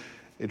weighty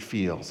it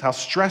feels, how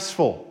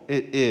stressful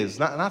it is,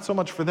 not so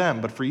much for them,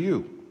 but for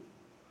you.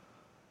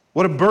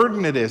 What a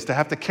burden it is to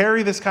have to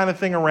carry this kind of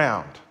thing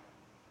around.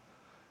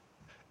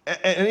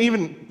 And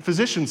even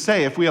physicians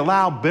say if we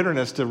allow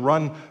bitterness to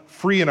run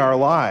free in our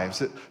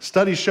lives,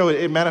 studies show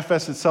it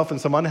manifests itself in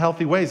some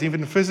unhealthy ways,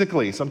 even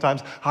physically,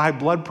 sometimes high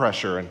blood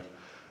pressure, and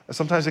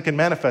sometimes it can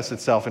manifest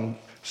itself in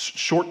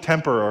short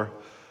temper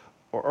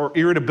or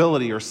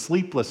irritability or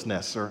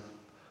sleeplessness or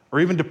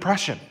even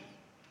depression.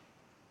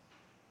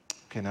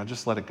 Okay, now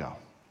just let it go.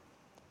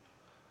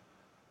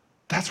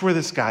 That's where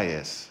this guy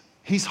is.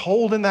 He's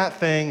holding that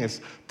thing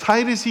as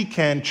tight as he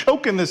can,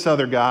 choking this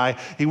other guy.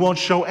 He won't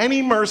show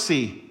any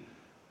mercy.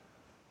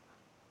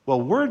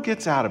 Well, word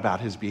gets out about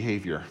his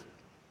behavior.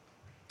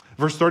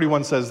 Verse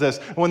 31 says this: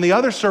 when the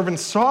other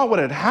servants saw what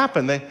had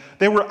happened,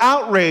 they were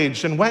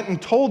outraged and went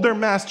and told their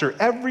master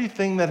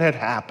everything that had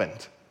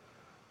happened.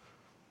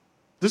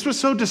 This was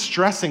so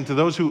distressing to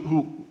those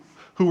who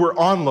were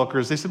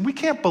onlookers. They said, "We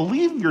can't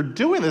believe you're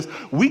doing this.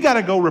 We got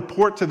to go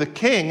report to the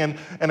king."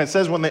 And it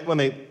says when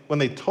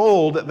they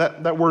told,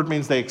 that word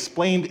means they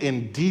explained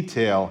in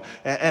detail.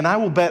 And I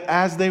will bet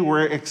as they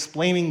were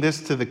explaining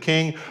this to the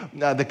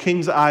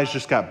king's eyes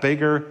just got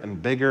bigger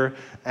and bigger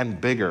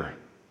and bigger.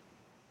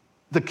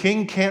 The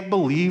king can't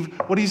believe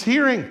what he's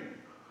hearing.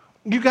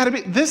 You got to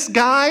be, this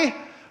guy,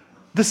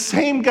 the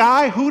same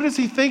guy, who does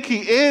he think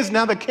he is?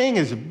 Now the king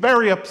is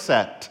very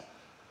upset.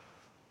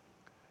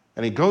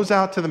 And he goes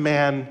out to the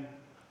man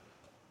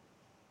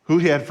who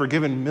he had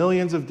forgiven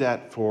millions of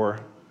debt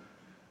for.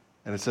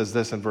 And it says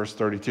this in verse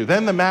 32.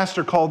 Then the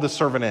master called the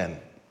servant in.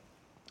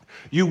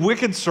 "You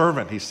wicked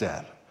servant," he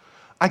said.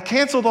 "I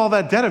canceled all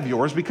that debt of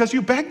yours because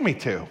you begged me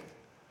to.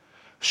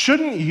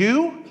 Shouldn't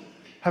you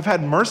have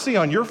had mercy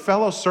on your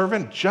fellow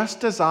servant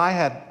just as I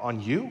had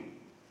on you?"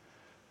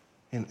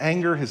 In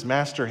anger, his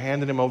master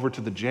handed him over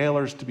to the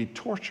jailers to be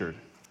tortured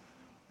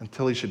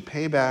until he should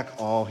pay back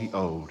all he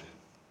owed.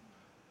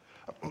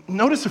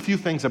 Notice a few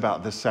things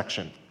about this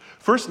section.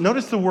 First,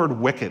 notice the word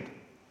wicked.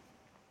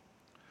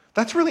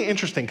 That's really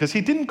interesting because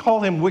he didn't call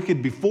him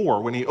wicked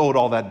before when he owed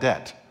all that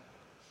debt.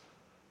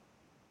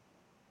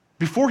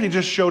 Before he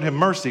just showed him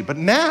mercy, but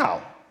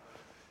now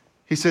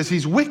he says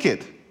he's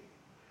wicked.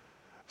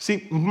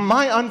 See,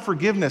 my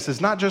unforgiveness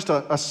is not just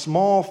a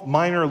small,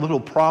 minor, little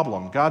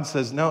problem. God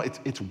says, no,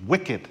 it's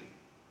wicked.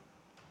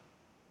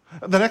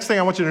 The next thing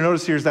I want you to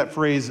notice here is that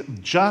phrase,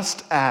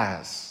 just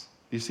as.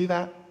 Do you see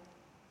that?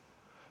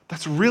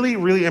 That's really,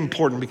 really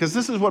important because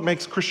this is what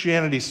makes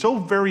Christianity so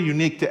very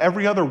unique to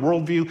every other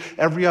worldview,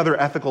 every other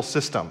ethical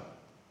system.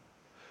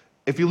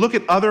 If you look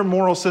at other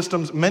moral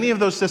systems, many of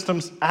those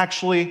systems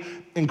actually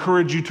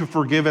encourage you to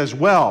forgive as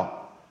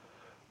well.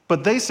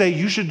 But they say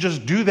you should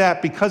just do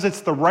that because it's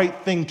the right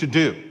thing to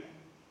do.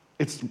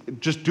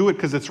 Just do it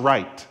because it's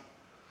right.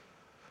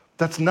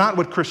 That's not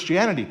what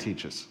Christianity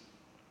teaches.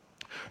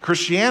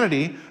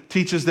 Christianity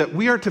teaches that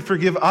we are to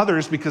forgive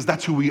others because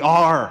that's who we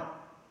are.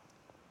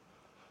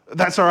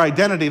 That's our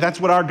identity.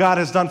 That's what our God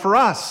has done for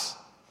us.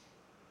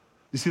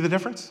 You see the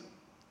difference?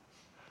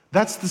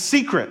 That's the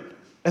secret.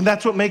 And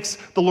that's what makes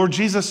the Lord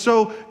Jesus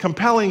so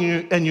compelling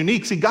and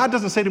unique. See, God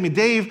doesn't say to me,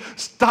 Dave,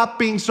 stop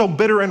being so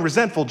bitter and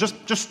resentful.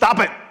 Just stop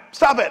it.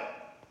 Stop it.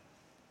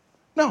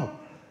 No.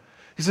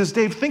 He says,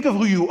 Dave, think of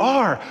who you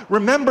are.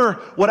 Remember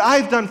what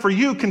I've done for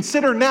you.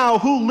 Consider now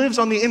who lives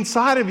on the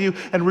inside of you.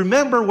 And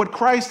remember what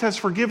Christ has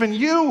forgiven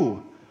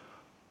you.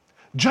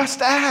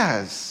 Just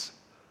as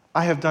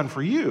I have done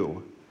for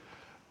you,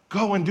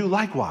 go and do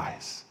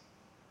likewise.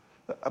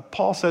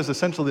 Paul says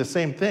essentially the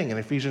same thing in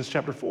Ephesians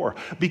chapter 4.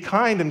 Be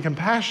kind and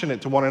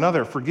compassionate to one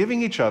another,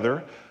 forgiving each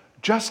other,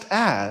 just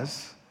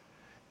as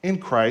in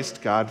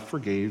Christ God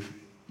forgave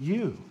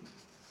you.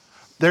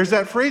 There's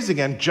that phrase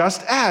again,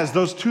 just as,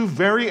 those two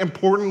very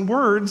important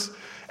words.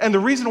 And the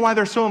reason why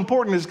they're so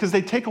important is because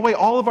they take away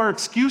all of our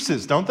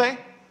excuses, don't they?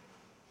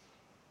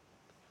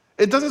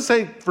 It doesn't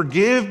say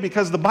forgive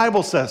because the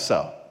Bible says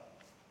so.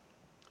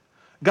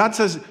 God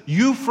says,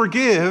 you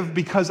forgive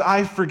because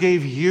I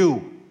forgave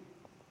you.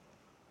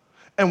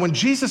 And when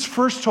Jesus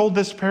first told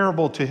this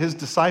parable to his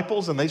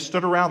disciples and they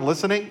stood around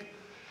listening,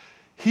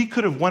 he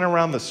could have went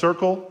around the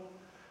circle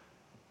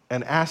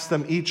and asked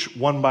them each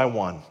one by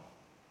one.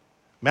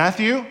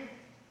 Matthew,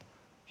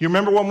 you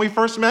remember when we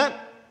first met?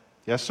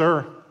 Yes,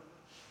 sir.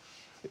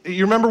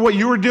 You remember what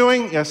you were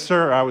doing? Yes,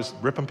 sir. I was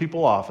ripping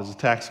people off as a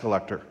tax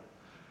collector.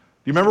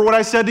 Do you remember what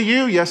I said to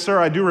you? Yes, sir,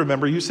 I do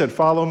remember. You said,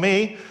 follow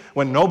me.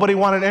 When nobody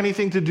wanted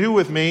anything to do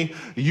with me,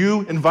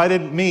 you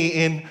invited me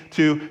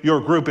into your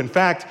group. In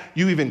fact,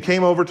 you even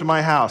came over to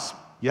my house.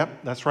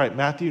 Yep, that's right,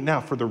 Matthew. Now,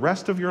 for the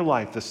rest of your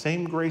life, the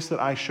same grace that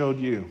I showed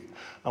you,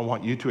 I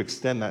want you to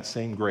extend that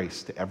same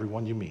grace to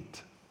everyone you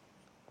meet.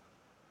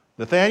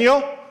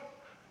 Nathaniel,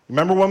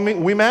 remember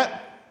when we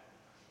met?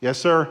 Yes,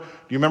 sir. Do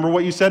you remember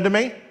what you said to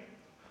me?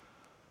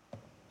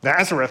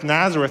 Nazareth,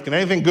 Nazareth. Can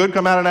anything good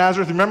come out of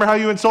Nazareth? Remember how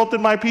you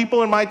insulted my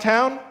people in my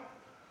town?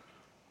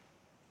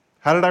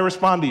 How did I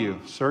respond to you?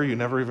 Sir, you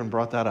never even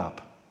brought that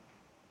up.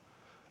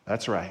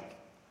 That's right.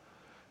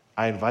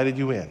 I invited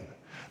you in.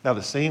 Now,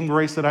 the same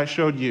grace that I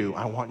showed you,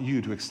 I want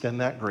you to extend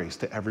that grace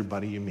to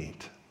everybody you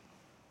meet.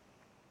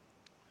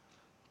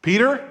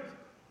 Peter,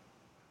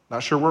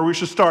 not sure where we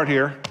should start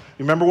here.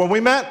 You remember when we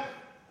met?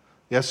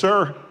 Yes,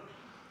 sir.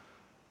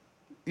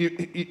 Do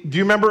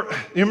you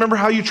remember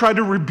how you tried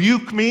to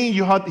rebuke me?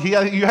 You had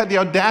the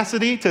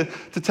audacity to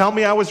tell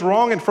me I was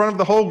wrong in front of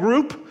the whole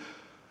group?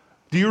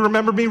 Do you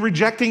remember me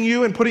rejecting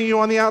you and putting you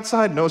on the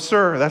outside? No,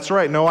 sir. That's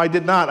right. No, I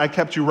did not. I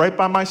kept you right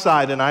by my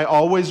side, and I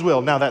always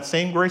will. Now, that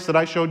same grace that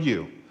I showed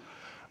you,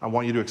 I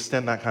want you to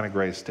extend that kind of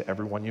grace to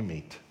everyone you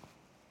meet.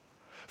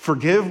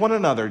 Forgive one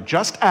another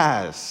just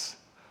as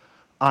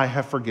I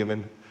have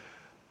forgiven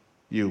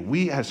you.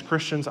 We as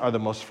Christians are the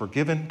most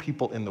forgiven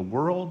people in the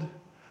world.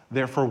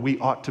 Therefore, we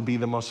ought to be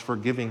the most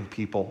forgiving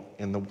people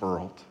in the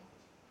world.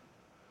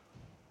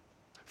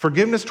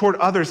 Forgiveness toward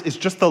others is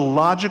just the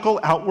logical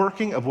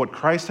outworking of what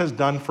Christ has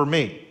done for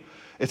me.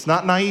 It's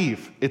not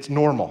naive, it's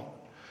normal.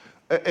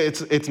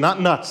 It's not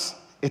nuts,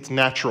 it's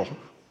natural.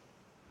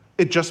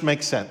 It just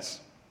makes sense.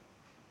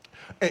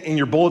 In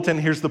your bulletin,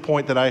 here's the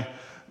point that I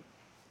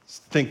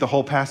think the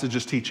whole passage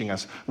is teaching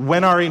us.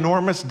 When our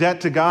enormous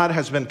debt to God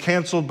has been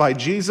canceled by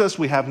Jesus,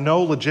 we have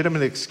no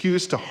legitimate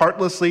excuse to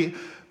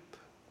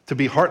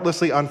be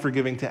heartlessly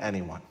unforgiving to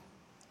anyone.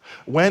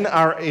 When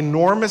our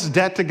enormous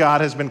debt to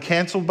God has been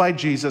canceled by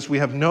Jesus, we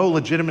have no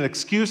legitimate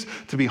excuse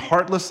to be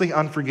heartlessly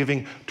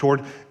unforgiving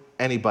toward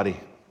anybody.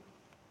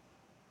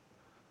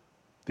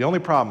 The only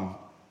problem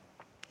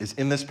is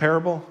in this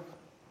parable,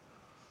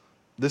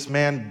 this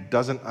man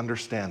doesn't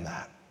understand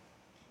that.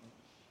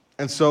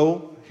 And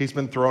so he's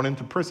been thrown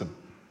into prison.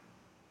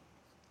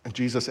 And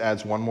Jesus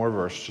adds one more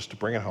verse just to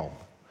bring it home.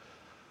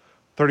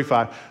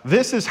 35,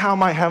 this is how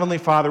my heavenly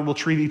Father will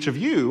treat each of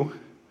you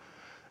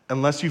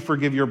unless you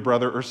forgive your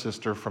brother or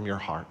sister from your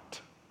heart.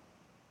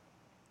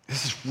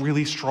 This is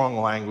really strong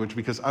language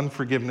because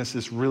unforgiveness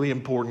is really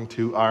important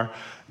to our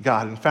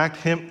God. In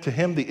fact, to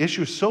him, the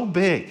issue is so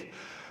big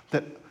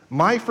that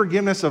my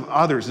forgiveness of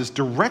others is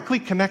directly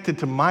connected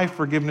to my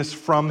forgiveness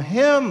from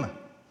him.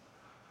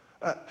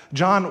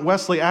 John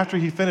Wesley, after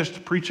he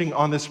finished preaching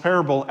on this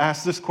parable,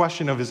 asked this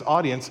question of his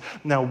audience: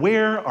 now,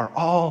 where are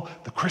all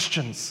the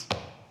Christians?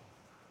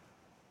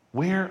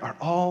 Where are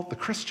all the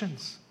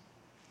Christians?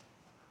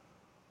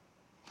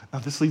 Now,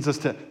 this leads us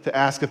to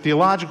ask a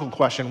theological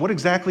question. What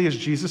exactly is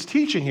Jesus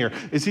teaching here?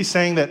 Is he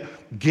saying that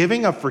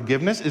giving of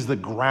forgiveness is the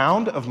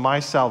ground of my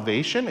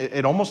salvation?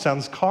 It almost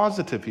sounds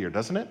causative here,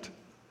 doesn't it?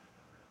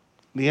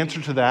 The answer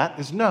to that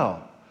is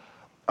no.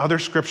 Other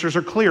scriptures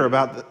are clear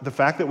about the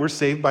fact that we're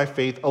saved by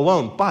faith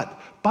alone. But,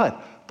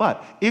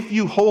 if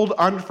you hold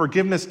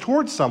unforgiveness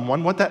towards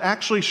someone, what that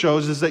actually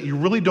shows is that you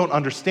really don't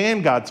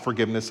understand God's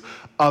forgiveness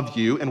of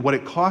you and what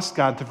it costs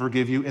God to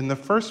forgive you in the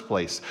first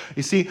place.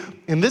 You see,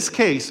 in this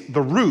case,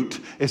 the root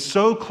is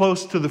so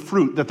close to the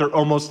fruit that they're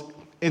almost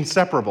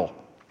inseparable.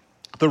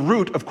 The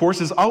root, of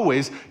course, is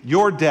always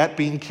your debt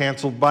being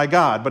canceled by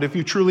God. But if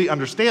you truly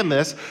understand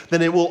this,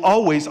 then it will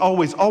always,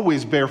 always,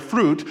 always bear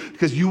fruit,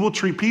 because you will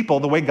treat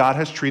people the way God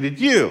has treated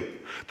you.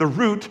 The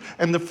root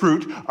and the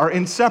fruit are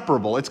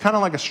inseparable. It's kind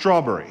of like a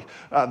strawberry.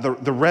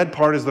 The red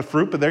part is the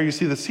fruit, but there you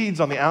see the seeds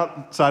on the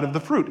outside of the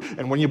fruit.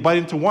 And when you bite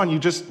into one, you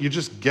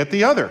just get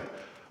the other.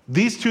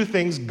 These two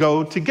things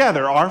go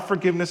together. Our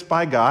forgiveness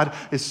by God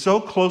is so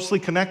closely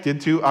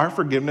connected to our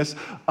forgiveness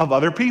of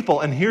other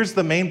people. And here's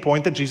the main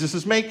point that Jesus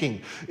is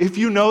making. If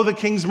you know the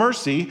King's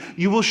mercy,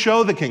 you will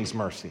show the King's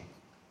mercy.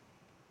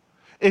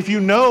 If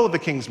you know the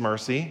King's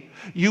mercy,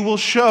 you will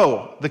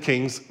show the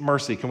King's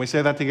mercy. Can we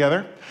say that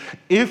together?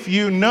 If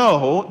you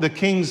know the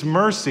King's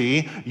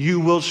mercy, you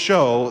will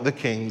show the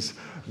King's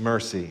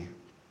mercy.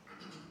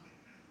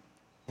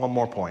 One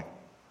more point.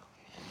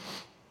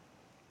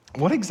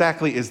 What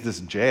exactly is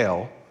this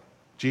jail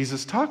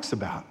Jesus talks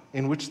about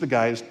in which the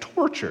guy is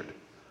tortured?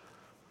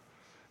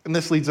 And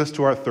this leads us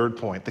to our third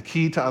point, the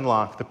key to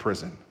unlock the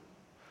prison.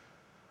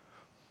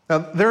 Now,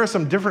 there are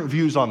some different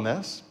views on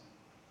this.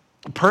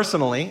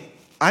 Personally,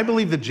 I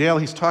believe the jail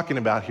he's talking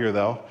about here,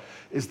 though,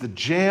 is the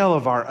jail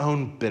of our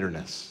own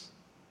bitterness.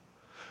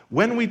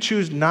 When we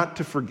choose not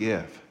to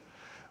forgive,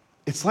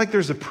 it's like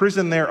there's a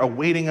prison there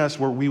awaiting us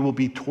where we will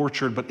be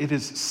tortured, but it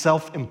is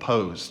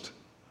self-imposed.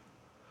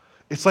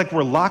 It's like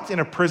we're locked in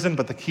a prison,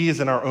 but the key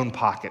is in our own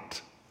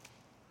pocket.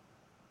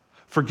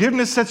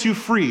 Forgiveness sets you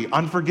free.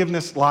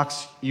 Unforgiveness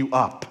locks you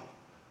up.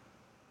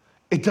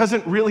 It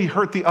doesn't really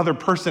hurt the other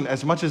person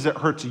as much as it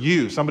hurts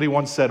you. Somebody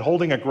once said,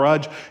 holding a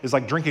grudge is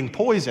like drinking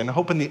poison,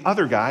 hoping the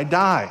other guy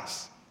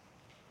dies.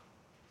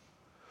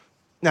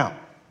 Now,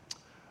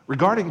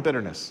 regarding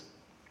bitterness,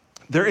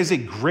 there is a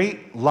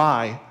great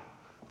lie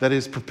that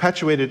is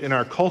perpetuated in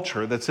our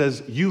culture that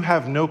says you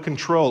have no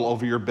control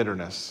over your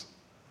bitterness.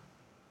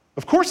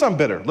 Of course I'm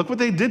bitter. Look what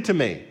they did to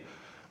me.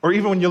 Or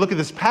even when you look at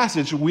this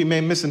passage, we may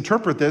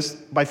misinterpret this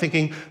by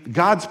thinking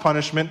God's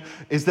punishment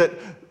is that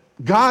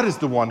God is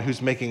the one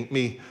who's making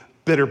me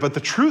bitter. But the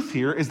truth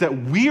here is that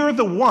we are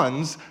the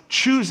ones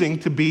choosing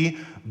to be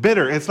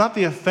bitter. It's not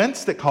the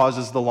offense that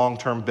causes the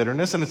long-term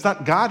bitterness, and it's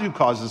not God who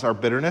causes our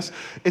bitterness.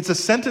 It's a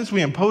sentence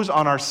we impose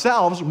on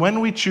ourselves when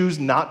we choose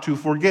not to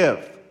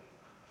forgive.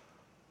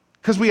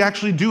 Because we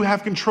actually do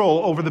have control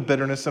over the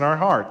bitterness in our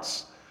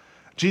hearts.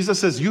 Jesus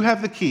says you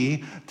have the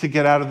key to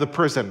get out of the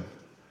prison,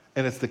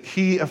 and it's the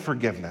key of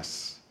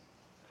forgiveness.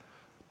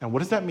 Now, what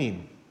does that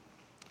mean?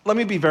 Let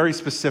me be very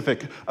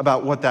specific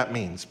about what that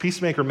means.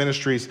 Peacemaker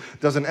Ministries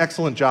does an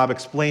excellent job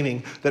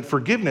explaining that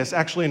forgiveness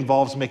actually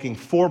involves making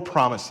 4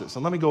 promises,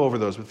 and let me go over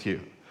those with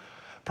you.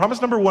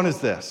 Promise number 1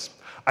 is this: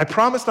 I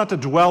promise not to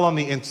dwell on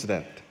the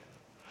incident.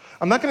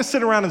 I'm not going to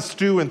sit around and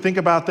stew and think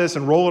about this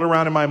and roll it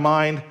around in my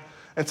mind,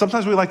 and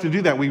sometimes we like to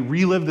do that. We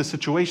relive the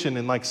situation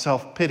in like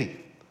self-pity.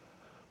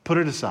 Put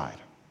it aside.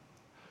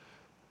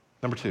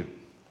 Number 2,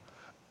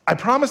 I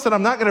promise that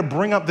I'm not going to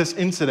bring up this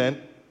incident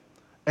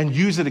and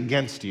use it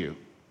against you.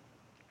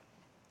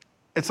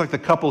 It's like the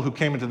couple who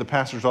came into the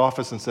pastor's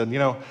office and said, you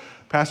know,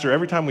 Pastor,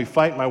 every time we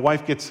fight, my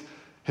wife gets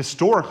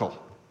historical.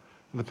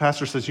 And the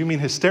pastor says, you mean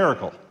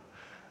hysterical?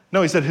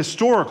 No, he said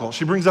historical.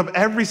 She brings up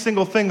every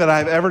single thing that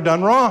I've ever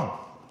done wrong.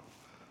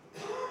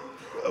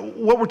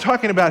 What we're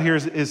talking about here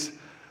is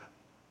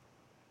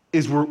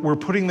we're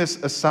putting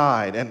this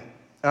aside. And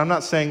I'm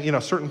not saying, you know,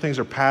 certain things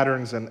are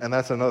patterns, and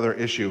that's another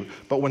issue.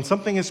 But when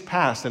something is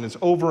past and it's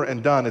over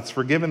and done, it's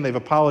forgiven, they've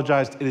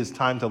apologized, it is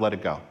time to let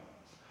it go.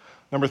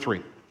 Number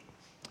 3,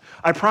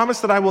 I promise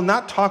that I will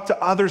not talk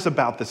to others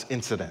about this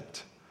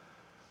incident.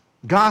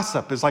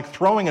 Gossip is like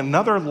throwing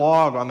another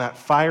log on that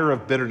fire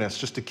of bitterness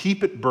just to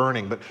keep it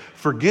burning, but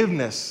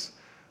forgiveness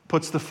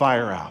puts the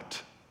fire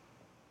out.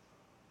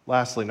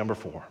 Lastly, number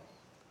 4,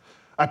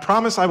 I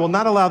promise I will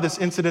not allow this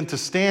incident to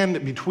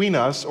stand between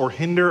us or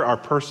hinder our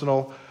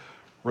personal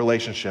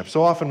relationship.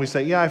 So often we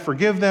say, yeah, I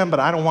forgive them, but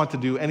I don't want to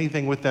do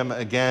anything with them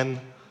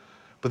again.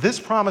 But this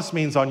promise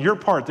means on your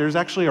part, there's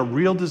actually a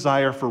real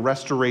desire for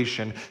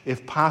restoration,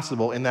 if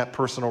possible, in that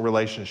personal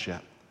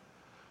relationship.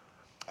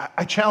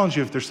 I challenge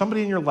you, if there's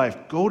somebody in your life,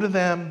 go to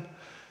them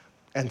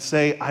and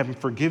say, I'm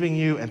forgiving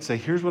you, and say,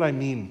 here's what I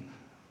mean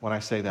when I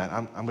say that.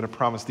 I'm going to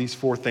promise these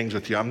 4 things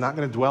with you. I'm not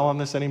going to dwell on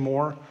this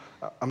anymore.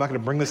 I'm not going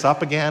to bring this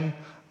up again.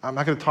 I'm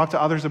not going to talk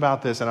to others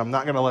about this, and I'm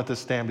not going to let this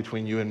stand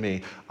between you and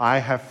me. I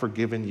have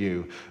forgiven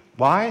you.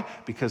 Why?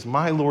 Because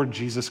my Lord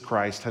Jesus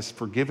Christ has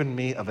forgiven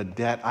me of a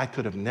debt I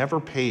could have never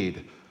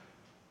paid.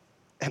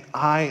 And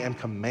I am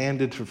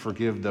commanded to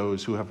forgive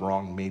those who have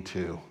wronged me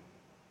too.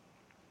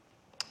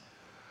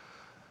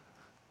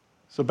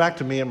 So back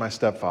to me and my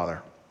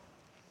stepfather.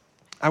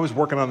 I was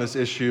working on this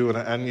issue, and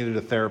I needed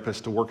a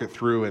therapist to work it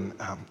through. And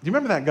do you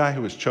remember that guy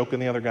who was choking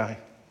the other guy?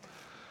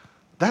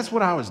 That's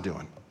what I was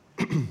doing.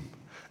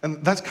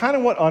 And that's kind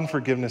of what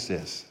unforgiveness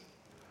is.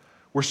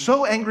 We're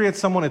so angry at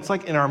someone, it's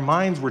like in our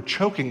minds we're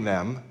choking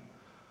them.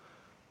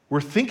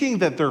 We're thinking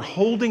that they're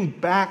holding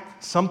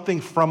back something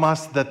from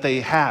us that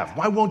they have.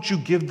 Why won't you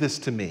give this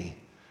to me?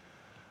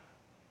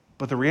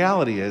 But the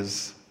reality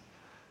is,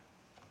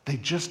 they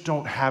just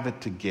don't have it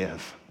to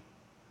give.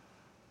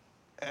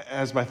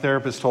 As my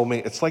therapist told me,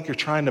 it's like you're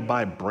trying to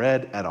buy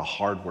bread at a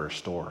hardware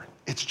store.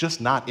 It's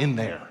just not in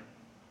there.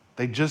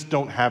 They just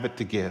don't have it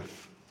to give.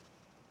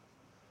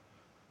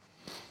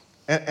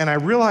 And I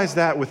realized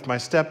that with my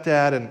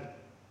stepdad, and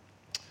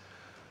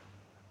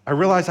I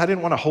realized I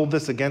didn't want to hold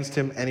this against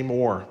him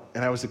anymore,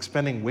 and I was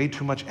expending way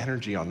too much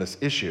energy on this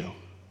issue.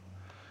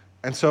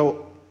 And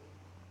so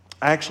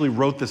I actually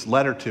wrote this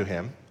letter to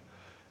him.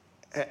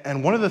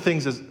 And one of the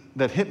things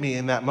that hit me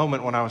in that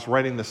moment when I was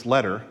writing this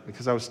letter,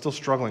 because I was still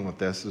struggling with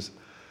this, is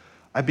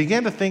I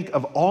began to think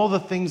of all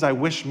the things I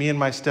wish me and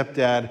my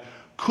stepdad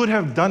could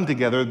have done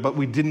together, but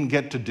we didn't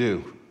get to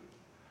do.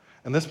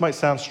 And this might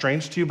sound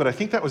strange to you, but I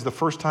think that was the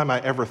first time I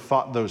ever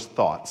thought those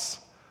thoughts,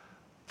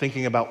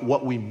 thinking about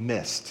what we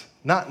missed.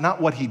 Not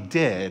what he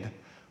did,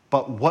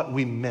 but what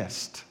we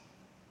missed.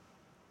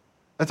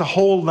 That's a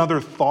whole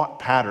other thought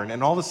pattern.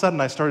 And all of a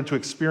sudden, I started to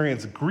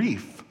experience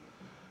grief.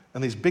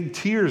 And these big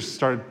tears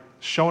started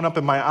showing up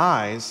in my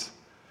eyes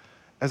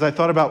as I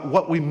thought about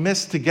what we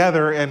missed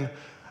together. And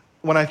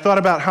when I thought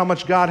about how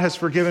much God has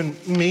forgiven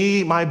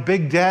me, my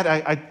big debt,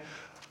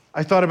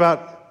 I thought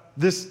about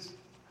this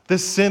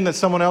sin that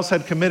someone else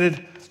had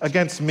committed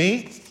against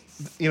me,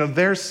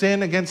 their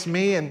sin against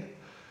me. And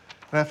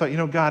I thought,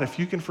 God, if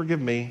you can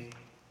forgive me,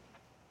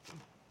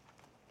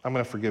 I'm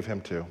going to forgive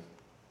him too.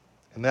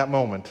 In that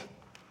moment,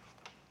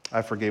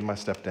 I forgave my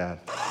stepdad.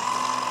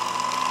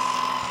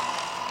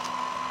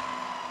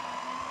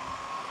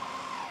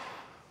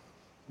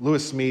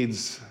 Lewis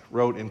Smedes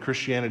wrote in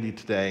Christianity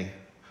Today,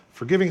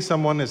 forgiving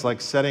someone is like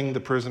setting the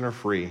prisoner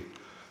free,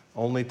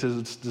 only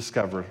to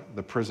discover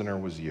the prisoner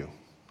was you.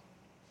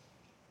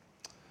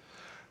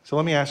 So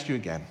let me ask you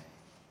again,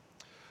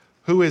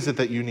 who is it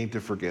that you need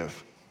to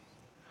forgive?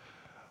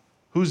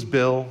 Whose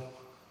bill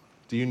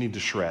do you need to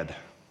shred?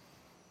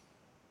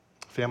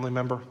 Family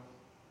member?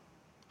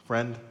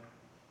 Friend?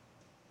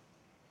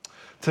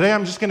 Today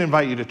I'm just going to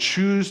invite you to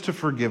choose to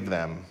forgive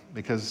them,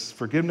 because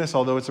forgiveness,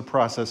 although it's a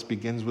process,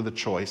 begins with a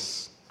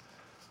choice.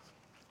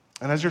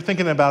 And as you're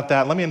thinking about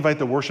that, let me invite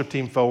the worship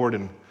team forward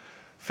and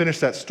finish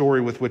that story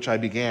with which I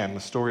began,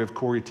 the story of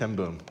Corrie ten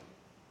Boom.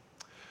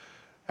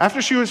 After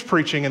she was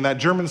preaching and that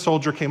German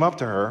soldier came up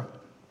to her,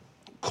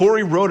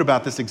 Corrie wrote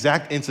about this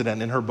exact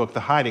incident in her book,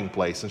 The Hiding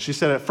Place. And she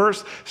said at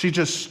first, she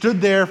just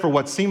stood there for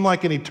what seemed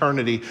like an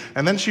eternity.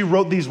 And then she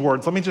wrote these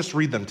words. Let me just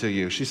read them to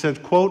you. She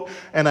said, quote,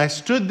 "And I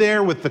stood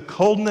there with the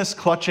coldness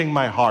clutching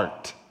my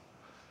heart.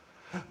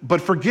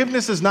 But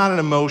forgiveness is not an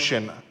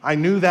emotion. I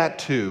knew that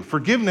too.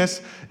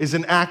 Forgiveness is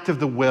an act of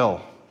the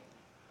will.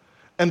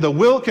 And the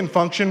will can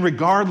function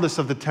regardless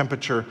of the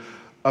temperature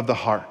of the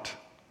heart.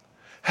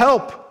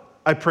 Help,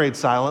 I prayed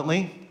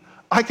silently.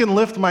 I can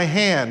lift my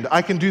hand.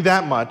 I can do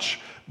that much.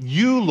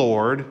 You,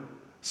 Lord,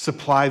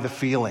 supply the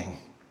feeling."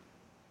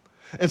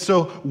 And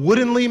so,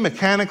 woodenly,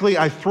 mechanically,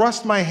 I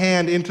thrust my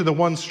hand into the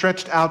one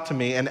stretched out to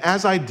me, and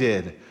as I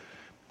did,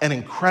 an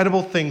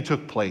incredible thing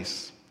took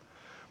place.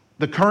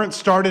 The current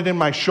started in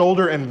my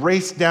shoulder and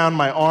raced down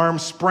my arm,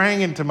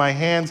 sprang into my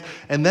hands,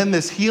 and then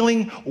this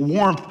healing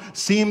warmth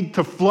seemed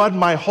to flood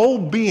my whole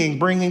being,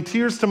 bringing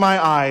tears to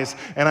my eyes.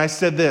 And I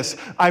said this,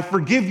 "I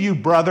forgive you,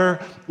 brother,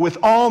 with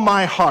all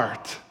my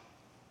heart."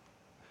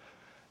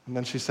 And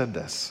then she said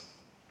this,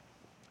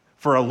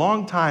 "For a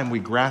long time we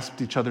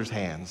grasped each other's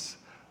hands,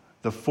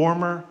 the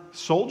former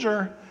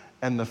soldier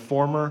and the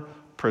former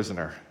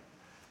prisoner."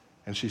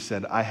 And she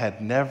said, "I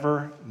had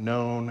never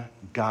known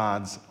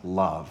God's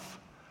love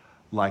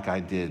like I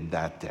did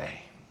that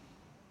day."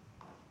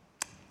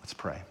 Let's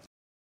pray.